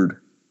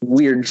weird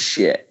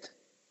shit.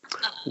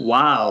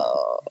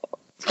 Wow.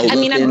 I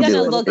mean, I'm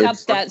gonna look up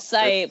that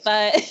site,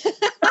 but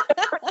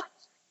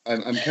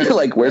I'm kind of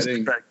like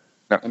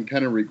I'm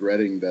kind of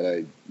regretting that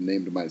I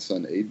named my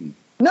son Aiden.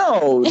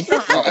 No.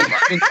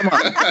 I mean, come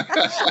on.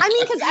 I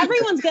mean, because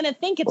everyone's going to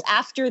think it's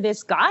after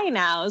this guy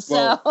now.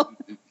 So. Well,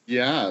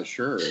 yeah,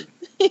 sure.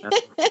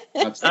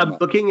 I'm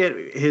looking at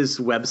his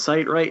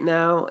website right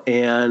now,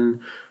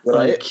 and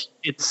like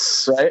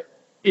it's right.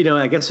 You know,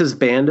 I guess his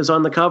band is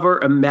on the cover.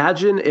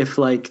 Imagine if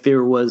like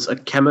there was a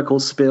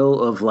chemical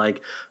spill of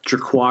like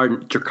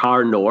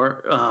Drakkar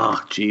Noir. Oh,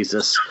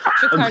 Jesus.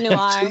 Drakkar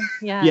Noir.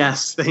 Yeah.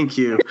 Yes, thank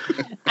you.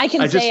 I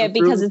can say it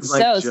because it's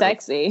so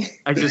sexy.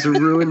 I just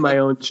ruined my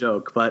own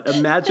joke, but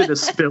imagine a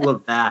spill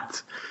of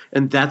that.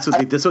 And that's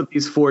what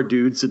these four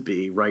dudes would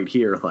be right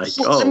here. Like,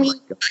 I mean, my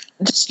God.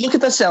 Just look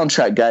at the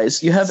soundtrack,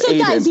 guys. You have Aiden.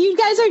 Guys, you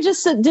guys are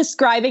just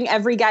describing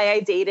every guy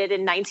I dated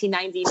in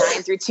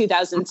 1999 through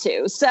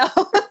 2002. So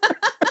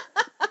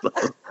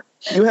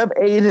you have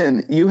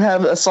Aiden. You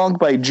have a song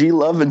by G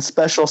Love and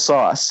Special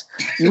Sauce.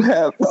 You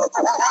have.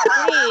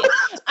 Wait,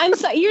 I'm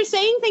sorry. You're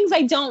saying things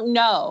I don't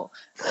know.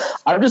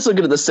 I'm just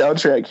looking at the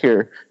soundtrack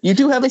here. You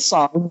do have a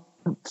song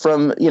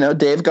from,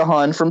 Dave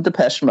Gahan from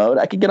Depeche Mode.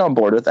 I could get on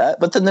board with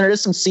that. But then there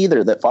is some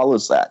Seether that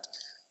follows that.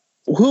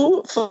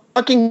 Who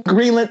fucking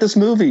greenlit this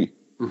movie?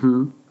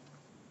 Mm-hmm.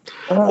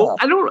 Well,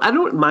 I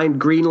don't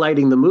mind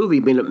greenlighting the movie.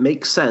 I mean, it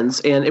makes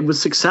sense, and it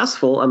was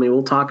successful. I mean,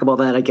 we'll talk about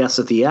that, I guess,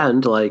 at the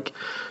end. Like,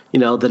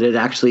 that it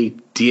actually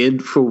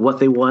did for what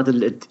they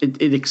wanted.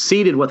 It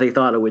exceeded what they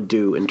thought it would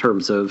do in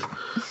terms of,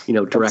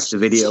 direct to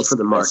video for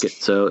the market.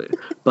 So,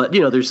 but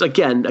there's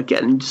again,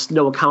 just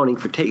no accounting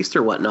for taste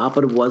or whatnot.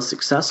 But it was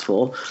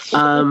successful.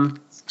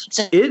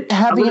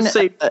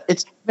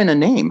 It's been a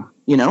name.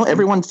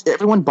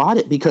 Everyone bought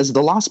it because of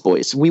the Lost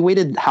Boys. We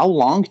waited how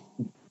long?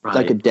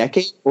 Right. Like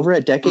over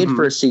a decade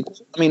for a sequel.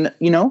 I mean,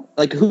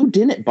 like who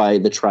didn't buy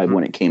The Tribe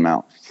when it came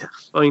out? Yeah.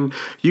 I mean,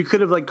 you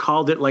could have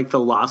called it like The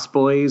Lost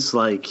Boys,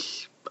 like,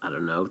 I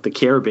don't know, the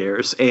Care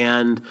Bears.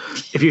 And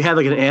if you had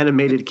like an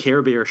animated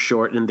Care Bear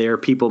short in there,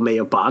 people may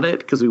have bought it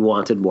because we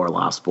wanted more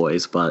Lost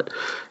Boys, but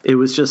it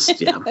was just,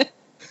 yeah.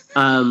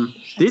 Oh,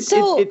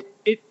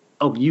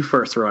 you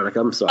first, Veronica.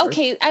 I'm sorry.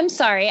 Okay. I'm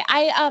sorry.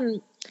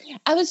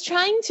 I was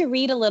trying to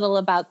read a little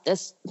about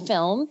this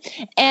film,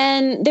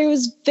 and there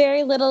was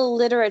very little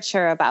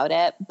literature about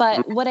it.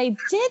 But what I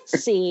did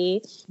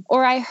see,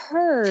 or I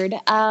heard,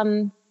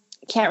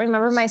 can't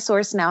remember my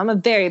source now. I'm a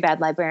very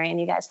bad librarian,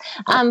 you guys.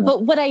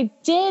 But what I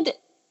did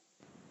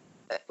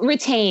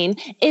retain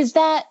is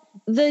that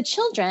the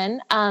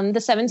children, the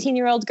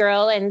 17-year-old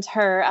girl and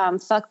her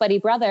fuck buddy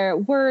brother,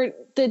 were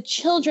the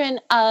children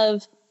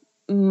of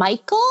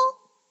Michael.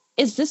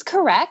 Is this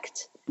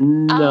correct?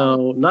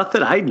 No, not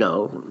that I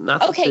know.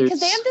 Okay, because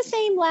they have the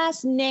same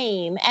last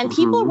name, and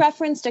people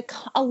referenced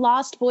a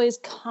Lost Boys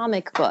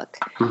comic book,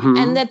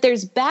 and that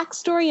there's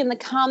backstory in the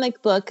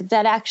comic book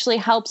that actually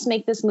helps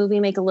make this movie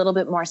make a little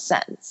bit more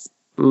sense.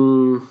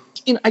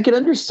 I can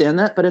understand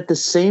that, but at the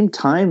same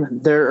time,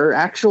 there are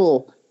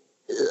actual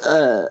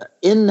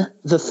in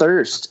The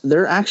Thirst,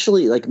 there are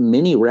actually like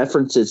many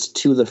references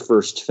to the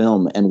first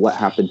film and what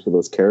happened to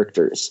those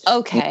characters.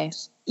 Okay.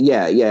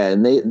 Yeah,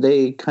 and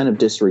they kind of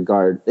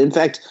disregard. In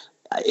fact,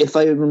 if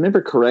I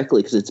remember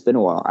correctly, because it's been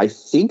a while, I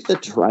think The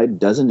Tribe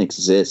doesn't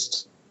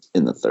exist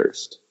in The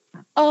Thirst.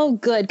 Oh,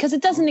 good, because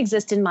it doesn't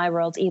exist in my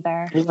world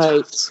either.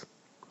 Right.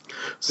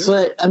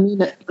 But I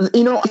mean,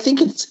 I think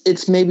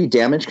it's maybe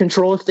Damage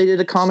Control if they did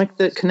a comic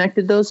that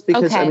connected those,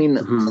 because I mean,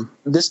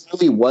 this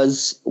movie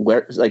was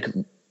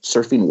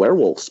surfing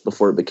werewolves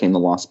before it became the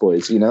Lost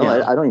Boys. I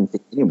don't even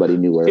think anybody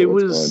knew where it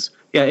was going.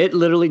 Yeah, it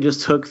literally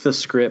just took the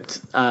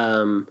script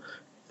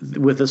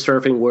with the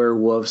surfing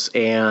werewolves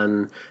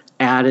and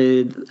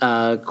added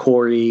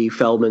Corey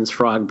Feldman's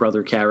Frog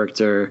Brother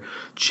character,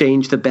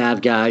 changed the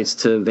bad guys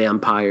to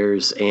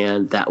vampires,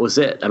 and that was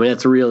it. I mean,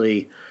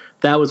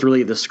 that was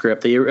really the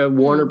script.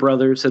 Warner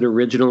Brothers had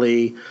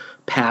originally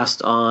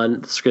passed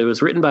on the script. It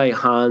was written by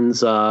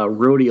Hans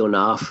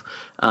Rodionoff.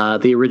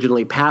 They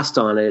originally passed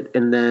on it,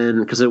 and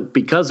then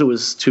because it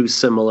was too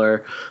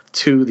similar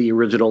to the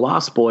original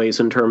Lost Boys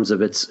in terms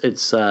of its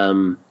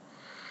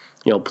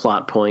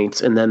plot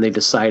points, and then they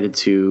decided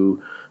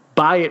to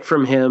buy it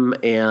from him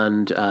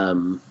and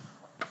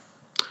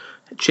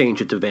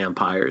change it to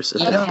vampires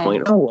at that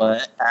point. You know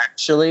what?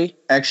 Actually,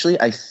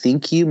 I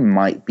think you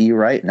might be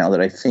right now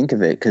that I think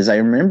of it, because I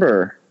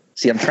remember.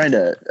 See, I'm trying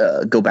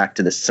to go back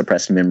to the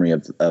suppressed memory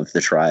of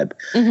The Tribe.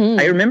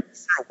 I remember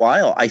for a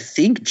while, I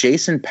think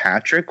Jason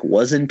Patric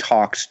was in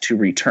talks to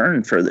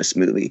return for this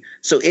movie.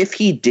 So if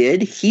he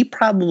did, he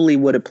probably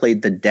would have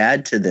played the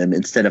dad to them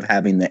instead of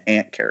having the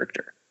aunt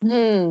character.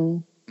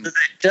 That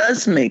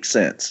does make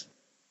sense.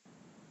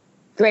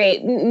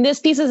 Great.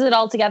 This pieces it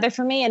all together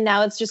for me, and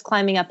now it's just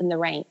climbing up in the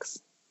ranks.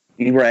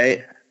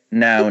 Right.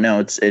 No,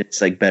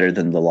 it's like better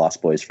than the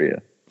Lost Boys for you.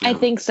 I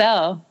think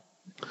so.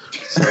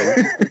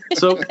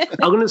 So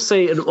I'm going to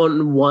say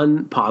on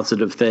one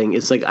positive thing,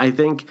 it's like I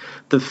think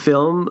the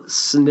film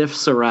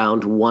sniffs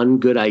around one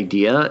good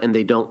idea and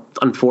they don't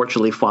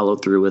unfortunately follow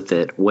through with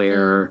it,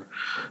 where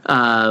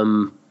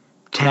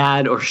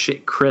Tad or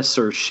Chris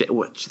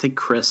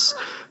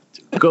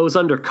goes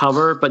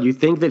undercover, but you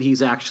think that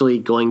he's actually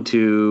going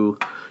to,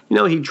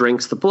 he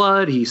drinks the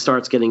blood, he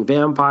starts getting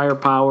vampire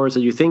powers,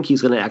 and you think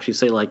he's going to actually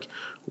say, like,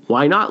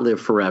 why not live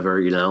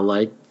forever,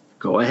 like,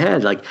 go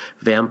ahead. Like,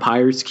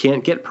 vampires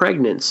can't get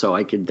pregnant, so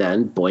I could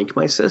then boink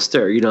my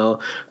sister,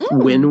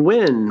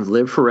 win-win,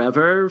 live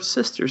forever,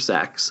 sister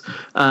sex.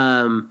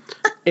 And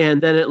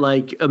then it,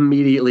 like,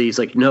 immediately is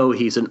like, no,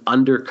 he's an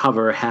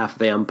undercover half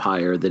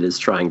vampire that is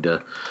trying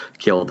to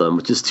kill them,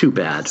 which is too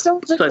bad. So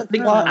I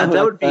think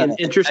that would be an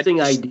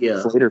interesting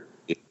idea.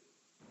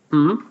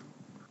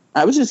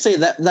 I was just saying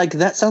that, like,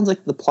 that sounds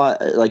like the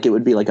plot, like it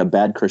would be like a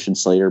bad Christian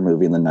Slater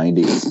movie in the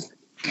 90s.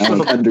 It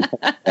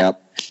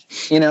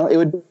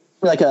would be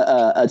like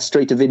a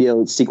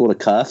straight-to-video sequel to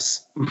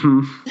Cuffs.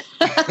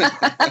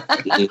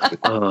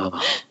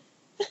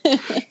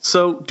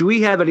 So do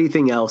we have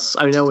anything else?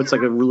 I know it's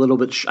like a little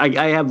bit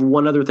I have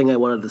one other thing I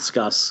want to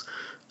discuss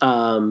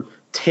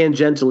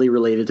tangentially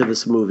related to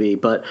this movie,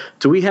 but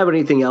do we have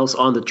anything else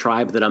on the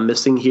Tribe that I'm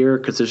missing here?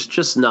 Because there's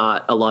just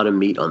not a lot of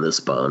meat on this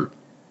bone.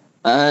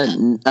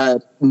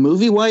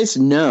 Movie-wise,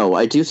 no.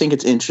 I do think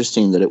it's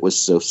interesting that it was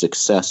so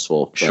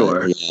successful.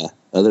 Sure. Yeah.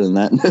 Other than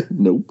that,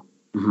 nope.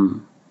 Mm-hmm.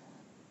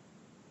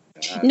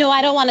 No,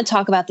 I don't want to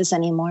talk about this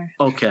anymore.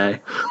 Okay.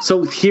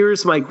 So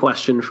here's my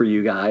question for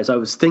you guys. I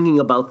was thinking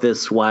about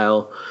this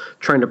while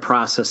trying to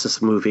process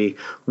this movie.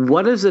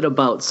 What is it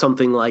about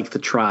something like The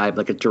Tribe,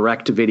 like a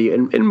direct-to-video,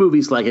 and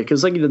movies like it?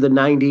 Because, like, the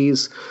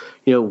 90s,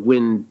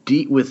 when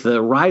with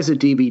the rise of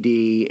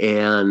DVD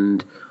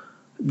and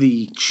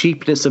the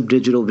cheapness of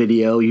digital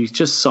video, you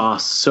just saw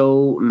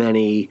so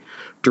many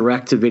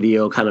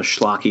direct-to-video kind of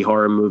schlocky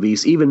horror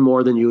movies, even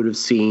more than you would have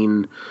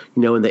seen,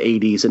 in the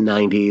 80s and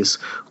 90s.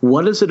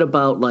 What is it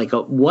about, like,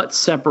 what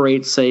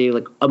separates, say,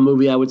 like a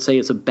movie I would say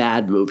is a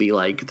bad movie,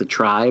 like The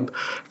Tribe,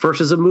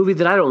 versus a movie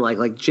that I don't like?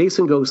 Like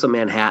Jason Goes to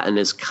Manhattan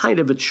is kind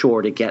of a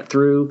chore to get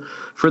through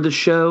for the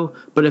show,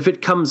 but if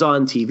it comes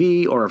on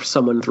TV or if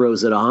someone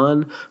throws it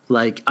on,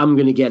 like, I'm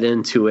going to get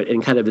into it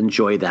and kind of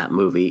enjoy that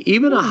movie.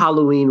 Even a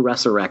Halloween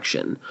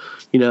Resurrection,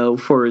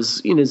 for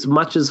as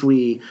much as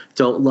we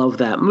don't love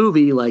that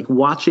movie, like,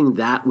 watching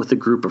that with a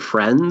group of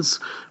friends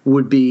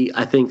would be,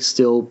 I think,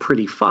 still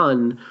pretty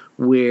fun,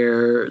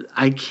 where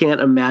I can't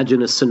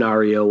imagine a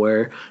scenario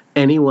where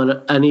any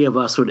of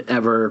us would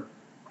ever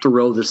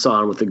throw this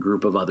on with a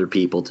group of other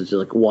people to,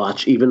 like,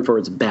 watch, even for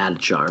its bad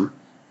charm.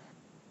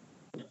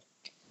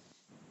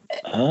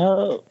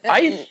 Does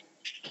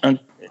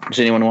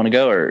anyone want to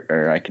go,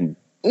 or I can?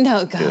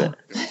 No, go.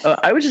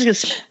 I was just going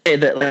to say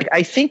that, like,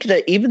 I think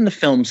that even the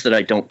films that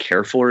I don't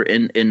care for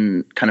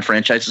in kind of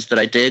franchises that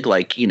I dig,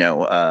 like,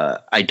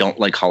 I don't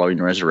like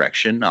Halloween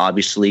Resurrection.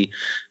 Obviously,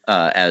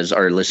 as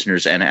our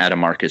listeners and Adam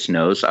Marcus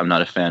knows, I'm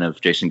not a fan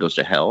of Jason Goes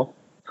to Hell.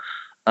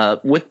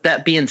 With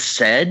that being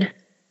said,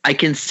 I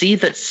can see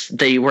that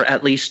they were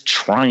at least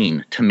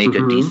trying to make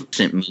a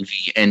decent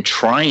movie and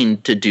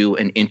trying to do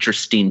an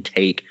interesting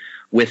take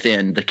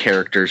within the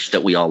characters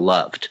that we all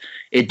loved.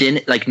 It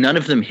didn't, like, none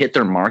of them hit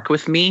their mark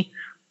with me,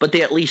 but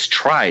they at least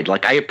tried.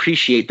 Like, I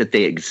appreciate that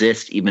they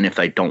exist, even if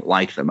I don't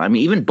like them. I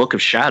mean, even Book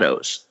of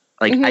Shadows,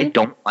 like, I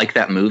don't like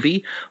that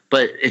movie,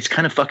 but it's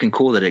kind of fucking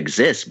cool that it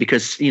exists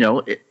because,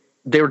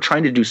 they were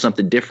trying to do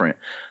something different.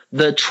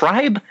 The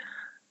Tribe,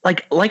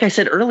 like I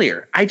said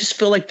earlier, I just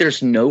feel like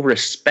there's no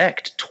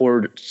respect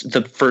towards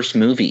the first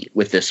movie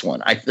with this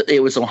one.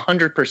 It was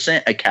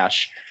 100% a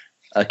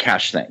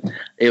cash thing.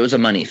 It was a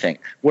money thing.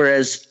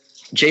 Whereas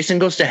Jason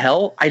Goes to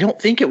Hell, I don't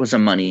think it was a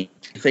money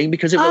thing,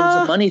 because if it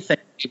was a money thing,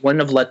 he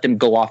wouldn't have let them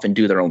go off and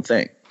do their own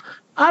thing.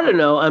 I don't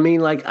know. I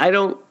mean, like, I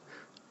don't,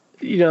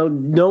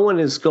 no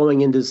one is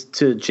going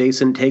into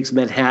Jason Takes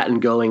Manhattan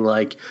going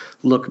like,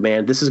 look,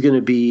 man, this is going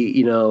to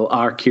be,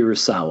 our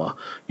Kurosawa.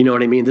 You know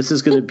what I mean? This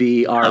is going to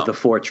be our The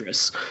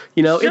Fortress.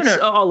 It's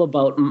all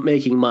about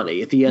making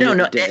money at the end of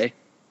the day.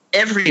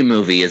 Every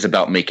movie is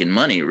about making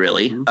money,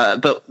 really.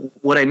 But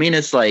what I mean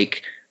is,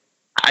 like,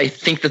 I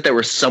think that there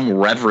was some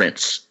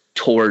reverence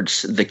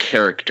towards the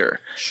character.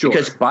 Sure.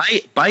 Because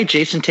by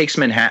Jason Takes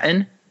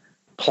Manhattan,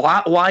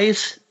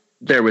 plot-wise,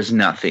 there was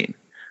nothing.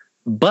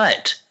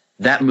 But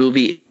that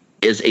movie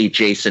is a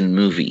Jason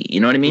movie.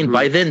 You know what I mean?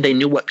 By then they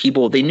knew what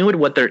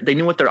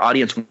their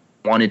audience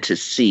wanted to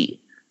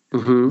see.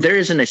 There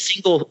isn't a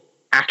single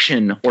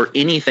action or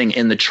anything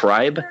in The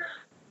Tribe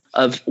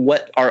of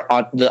what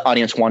the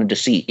audience wanted to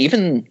see.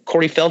 Even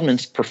Corey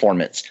Feldman's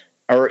performance,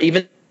 or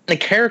even the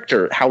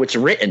character, how it's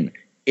written,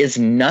 is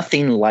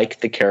nothing like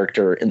the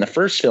character in the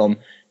first film,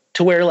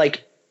 to where,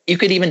 like, you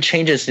could even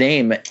change his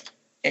name,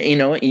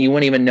 you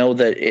wouldn't even know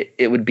that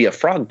it would be a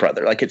Frog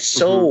Brother. Like, it's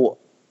so,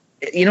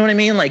 you know what I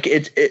mean? Like,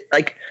 it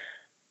like,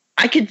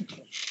 I could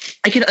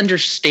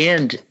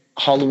understand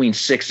Halloween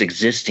 6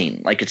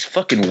 existing. Like, it's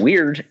fucking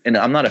weird, and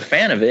I'm not a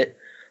fan of it,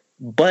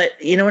 but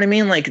you know what I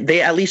mean? Like,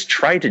 they at least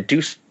try to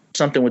do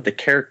something with the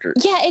character.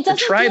 Yeah, it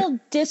doesn't feel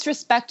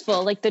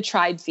disrespectful like The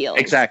Tribe feels.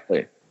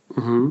 Exactly.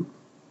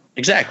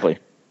 Exactly.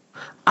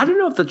 I don't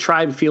know if The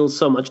Tribe feels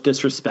so much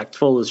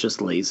disrespectful as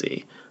just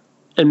lazy.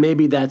 And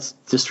maybe that's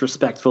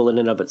disrespectful in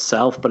and of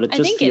itself, but it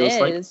just feels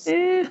like,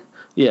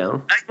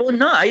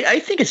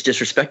 I think it's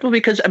disrespectful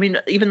because, I mean,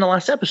 even the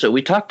last episode,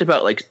 we talked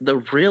about like the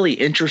really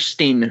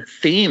interesting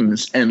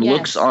themes and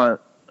looks on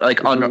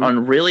like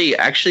on really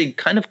actually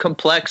kind of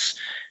complex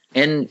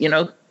and,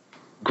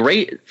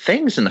 great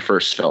things in the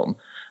first film.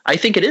 I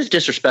think it is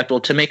disrespectful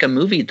to make a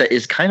movie that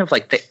is kind of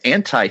like the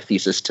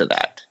antithesis to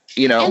that.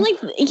 And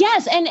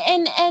yes, and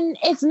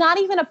it's not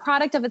even a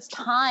product of its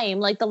time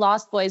like The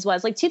Lost Boys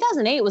was. Like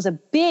 2008 was a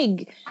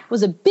big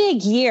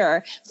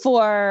year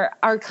for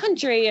our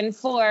country and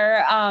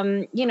for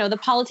the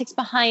politics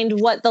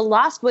behind what The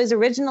Lost Boys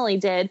originally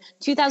did.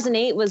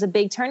 2008 was a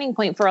big turning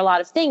point for a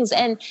lot of things,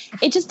 and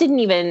it just didn't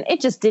even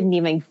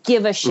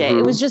give a shit.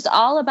 It was just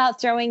all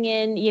about throwing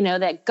in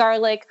that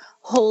garlic,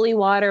 holy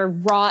water,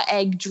 raw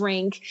egg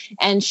drink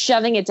and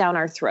shoving it down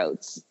our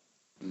throats.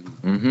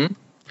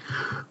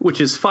 Which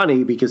is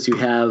funny because you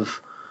have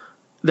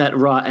that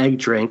raw egg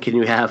drink and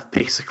you have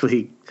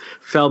basically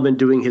Feldman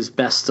doing his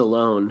best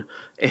alone,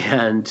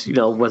 and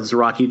what's a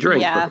Rocky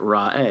drink but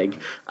raw egg.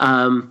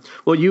 I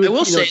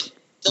will say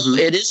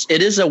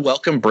it is a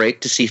welcome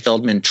break to see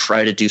Feldman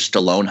try to do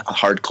Stallone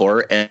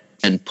hardcore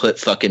and put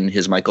fucking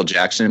his Michael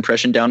Jackson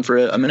impression down for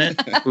a minute.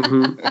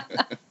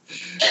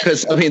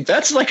 Because I mean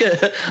that's like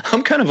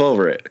I'm kind of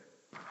over it.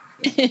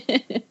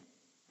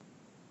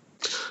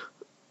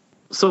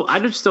 So I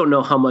just don't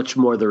know how much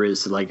more there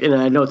is. And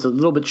I know it's a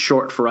little bit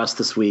short for us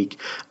this week.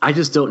 I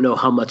just don't know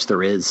how much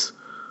there is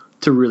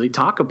to really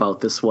talk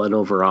about this one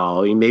overall.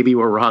 I mean, maybe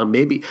we're wrong.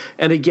 Maybe.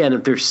 And again,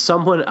 if there's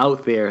someone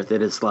out there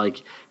that is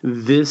like,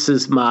 this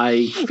is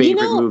my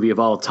favorite movie of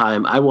all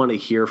time, I want to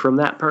hear from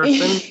that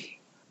person.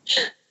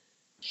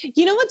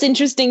 What's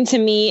interesting to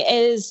me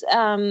is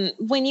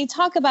when you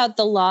talk about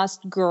the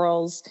Lost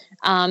Girls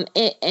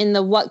in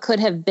the What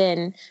Could Have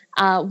Been,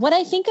 what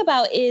I think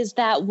about is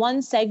that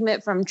one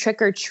segment from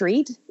Trick or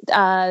Treat,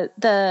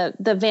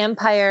 the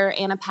vampire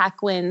Anna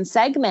Paquin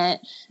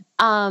segment,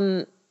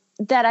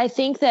 that I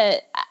think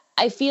that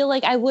I feel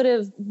like I would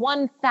have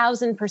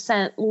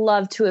 1,000%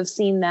 loved to have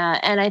seen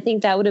that. And I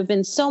think that would have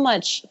been so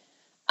much,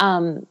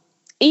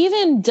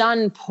 even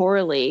done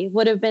poorly,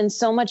 would have been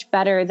so much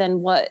better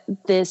than what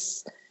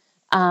this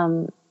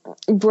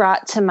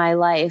brought to my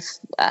life,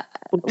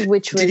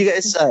 which was... Did you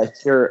guys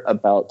hear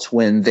about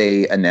when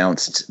they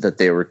announced that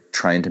they were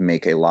trying to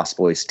make a Lost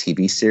Boys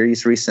TV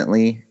series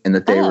recently, and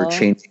that they were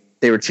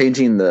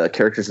changing the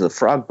characters of the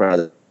Frog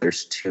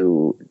Brothers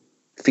to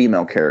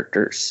female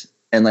characters,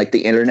 and like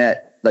the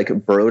internet, like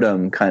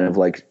Brodom kind of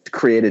like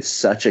created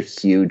such a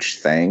huge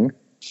thing.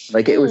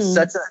 Like it was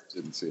such a,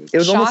 it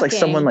was almost like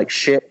someone like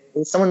shit.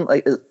 It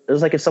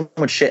was like if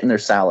someone shit in their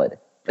salad.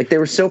 Like they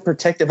were so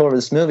protective over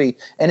this movie,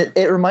 and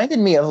it reminded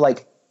me of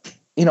like,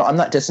 I'm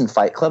not dissing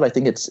Fight Club. I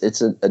think it's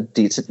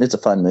a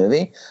fun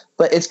movie,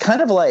 but it's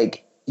kind of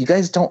like you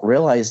guys don't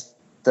realize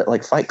that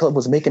like Fight Club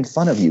was making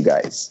fun of you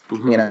guys,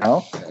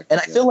 And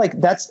I feel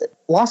like that's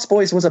Lost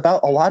Boys was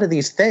about a lot of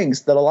these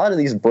things that a lot of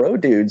these bro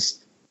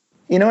dudes,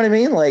 you know what I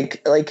mean?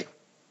 Like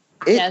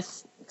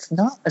it's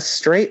not a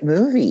straight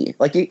movie.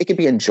 Like it could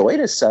be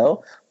enjoyed as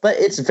so, but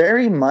it's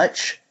very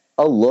much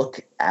a look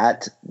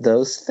at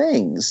those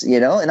things,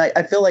 and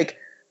I feel like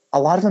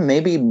a lot of them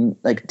maybe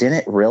like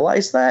didn't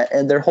realize that,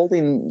 and they're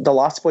holding the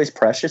Lost Boys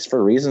precious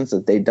for reasons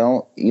that they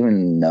don't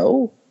even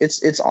know.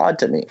 It's odd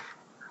to me.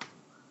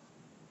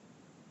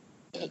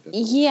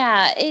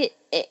 Yeah,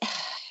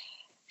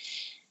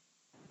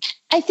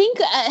 I think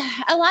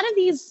a lot of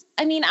these,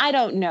 I mean, I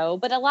don't know,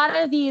 but a lot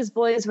of these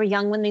boys were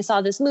young when they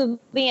saw this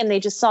movie, and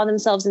they just saw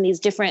themselves in these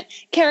different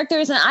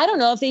characters. And I don't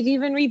know if they've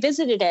even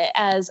revisited it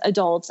as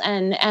adults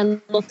and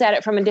looked at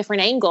it from a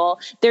different angle.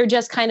 They're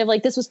just kind of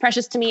like, this was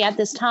precious to me at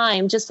this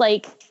time. Just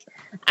like,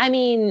 I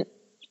mean,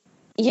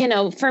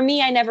 for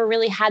me, I never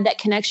really had that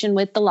connection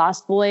with the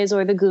Lost Boys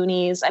or the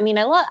Goonies. I mean,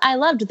 I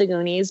loved the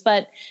Goonies,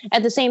 but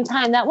at the same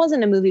time, that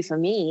wasn't a movie for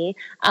me.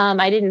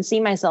 I didn't see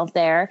myself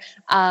there.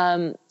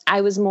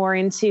 I was more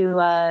into,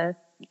 a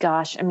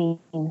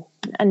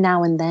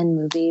Now and Then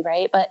movie,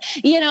 right? But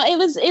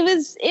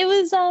it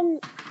was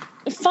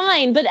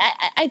fine. But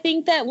I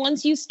think that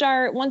once you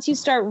start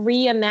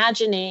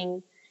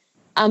reimagining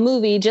a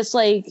movie, just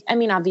like, I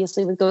mean,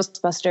 obviously with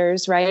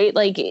Ghostbusters, right?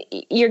 Like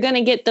you're going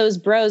to get those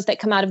bros that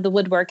come out of the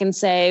woodwork and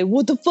say,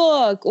 what the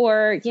fuck?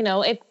 Or,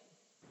 if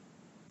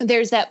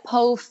there's that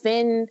Poe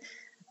Finn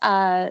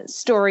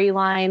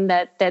storyline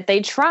that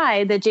they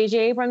tried, that J.J.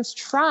 Abrams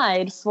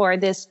tried for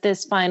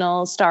this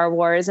final Star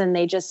Wars, and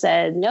they just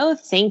said, no,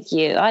 thank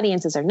you.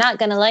 Audiences are not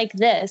going to like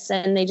this.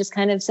 And they just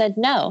kind of said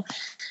no.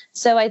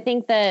 So I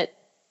think that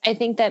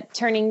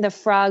turning the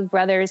Frog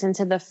Brothers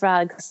into the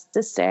Frog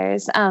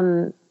Sisters,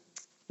 that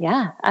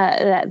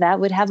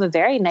would have a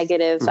very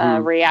negative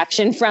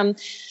reaction from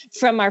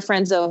our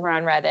friends over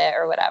on Reddit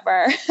or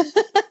whatever.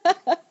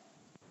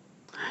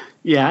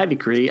 Yeah, I'd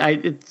agree.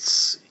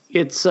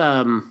 It's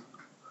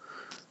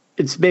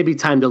maybe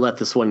time to let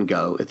this one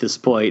go at this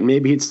point.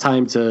 Maybe it's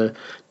time to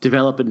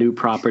develop a new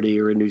property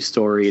or a new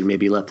story and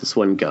maybe let this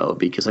one go,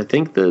 because I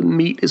think the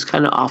meat is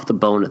kind of off the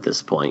bone at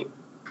this point.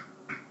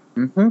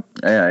 Mm-hmm.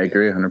 Yeah, I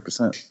agree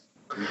 100%.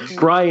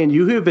 Brian,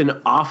 you have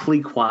been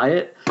awfully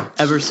quiet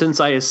ever since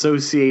I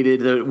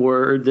associated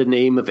the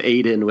name of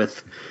Aiden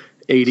with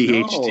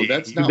ADHD. No,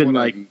 that's not You've been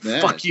what like, I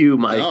meant. fuck you,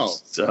 Mike.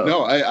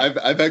 No,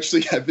 I've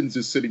been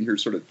just sitting here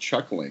sort of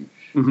chuckling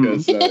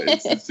because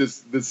it's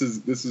just this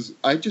is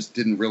I just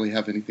didn't really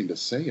have anything to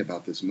say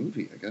about this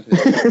movie.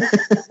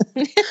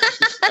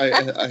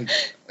 I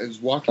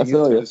was walking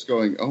into this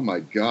going, oh my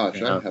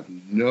gosh, I have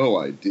no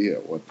idea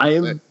what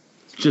to say.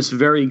 Just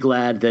very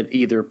glad that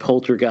either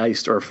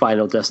Poltergeist or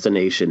Final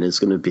Destination is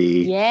going to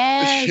be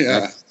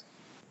the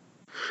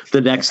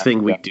next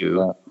thing we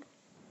do.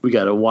 We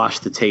got to wash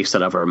the taste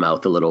out of our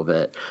mouth a little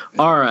bit.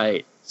 All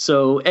right.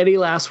 So any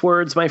last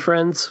words, my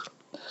friends?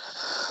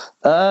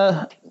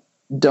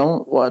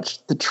 Don't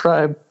watch The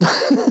Tribe.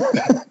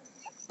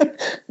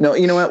 No,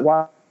 you know what?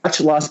 Watch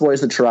Lost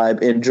Boys: The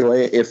Tribe. Enjoy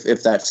it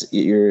if that's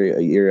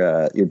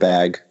your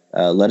bag.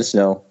 Let us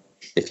know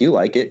if you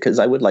like it, because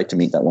I would like to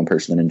meet that one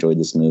person that enjoyed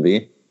this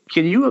movie.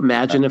 Can you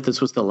imagine if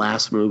this was the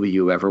last movie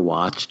you ever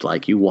watched?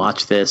 Like you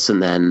watched this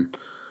and then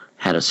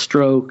had a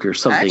stroke or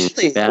something.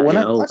 Actually, like that, when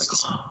I watched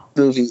this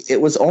movie,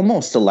 it was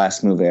almost the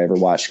last movie I ever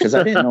watched because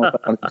I didn't know if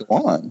I wanted to go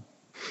on.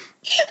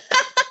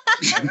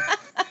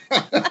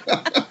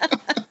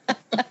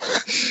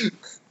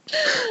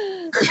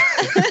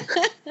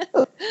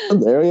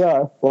 There we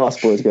are.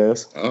 Lost Boys,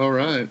 guys. All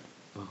right.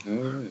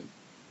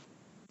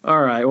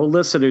 Well,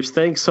 listeners,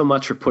 thanks so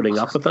much for putting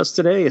up with us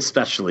today,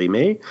 especially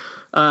me.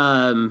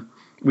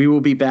 We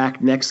will be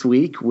back next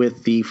week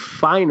with the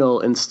final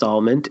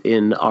installment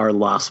in our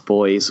Lost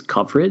Boys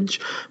coverage,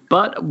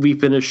 but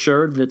we've been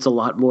assured that it's a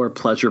lot more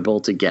pleasurable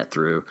to get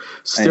through.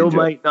 Still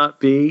might not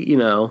be,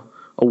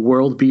 a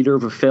world beater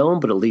of a film,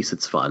 but at least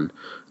it's fun.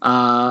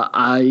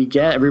 I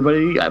get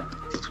everybody.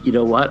 You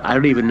know what? I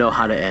don't even know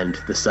how to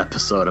end this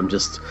episode.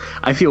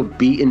 I feel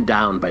beaten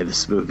down by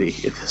this movie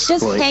at this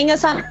point. Just hang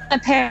us on a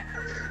pair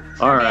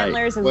of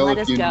antlers and let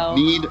us go. Well, if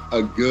you need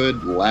a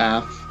good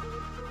laugh,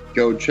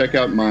 go check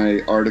out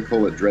my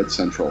article at Dread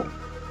Central.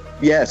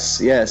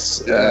 Yes.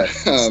 I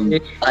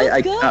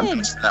cannot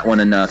mention that one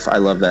enough. I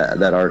love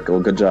that article.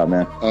 Good job,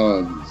 man.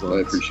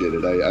 I appreciate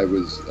it. I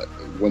was,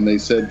 when they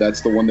said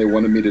that's the one they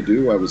wanted me to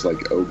do, I was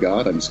like, oh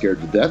God, I'm scared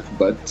to death,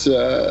 but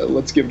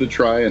let's give it a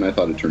try, and I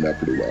thought it turned out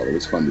pretty well. It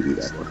was fun to do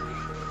that one.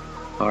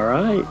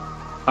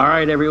 All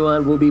right,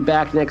 everyone. We'll be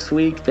back next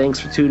week. Thanks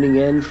for tuning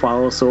in.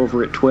 Follow us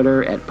over at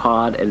Twitter at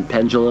Pod and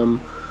Pendulum,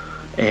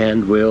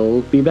 and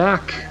we'll be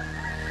back.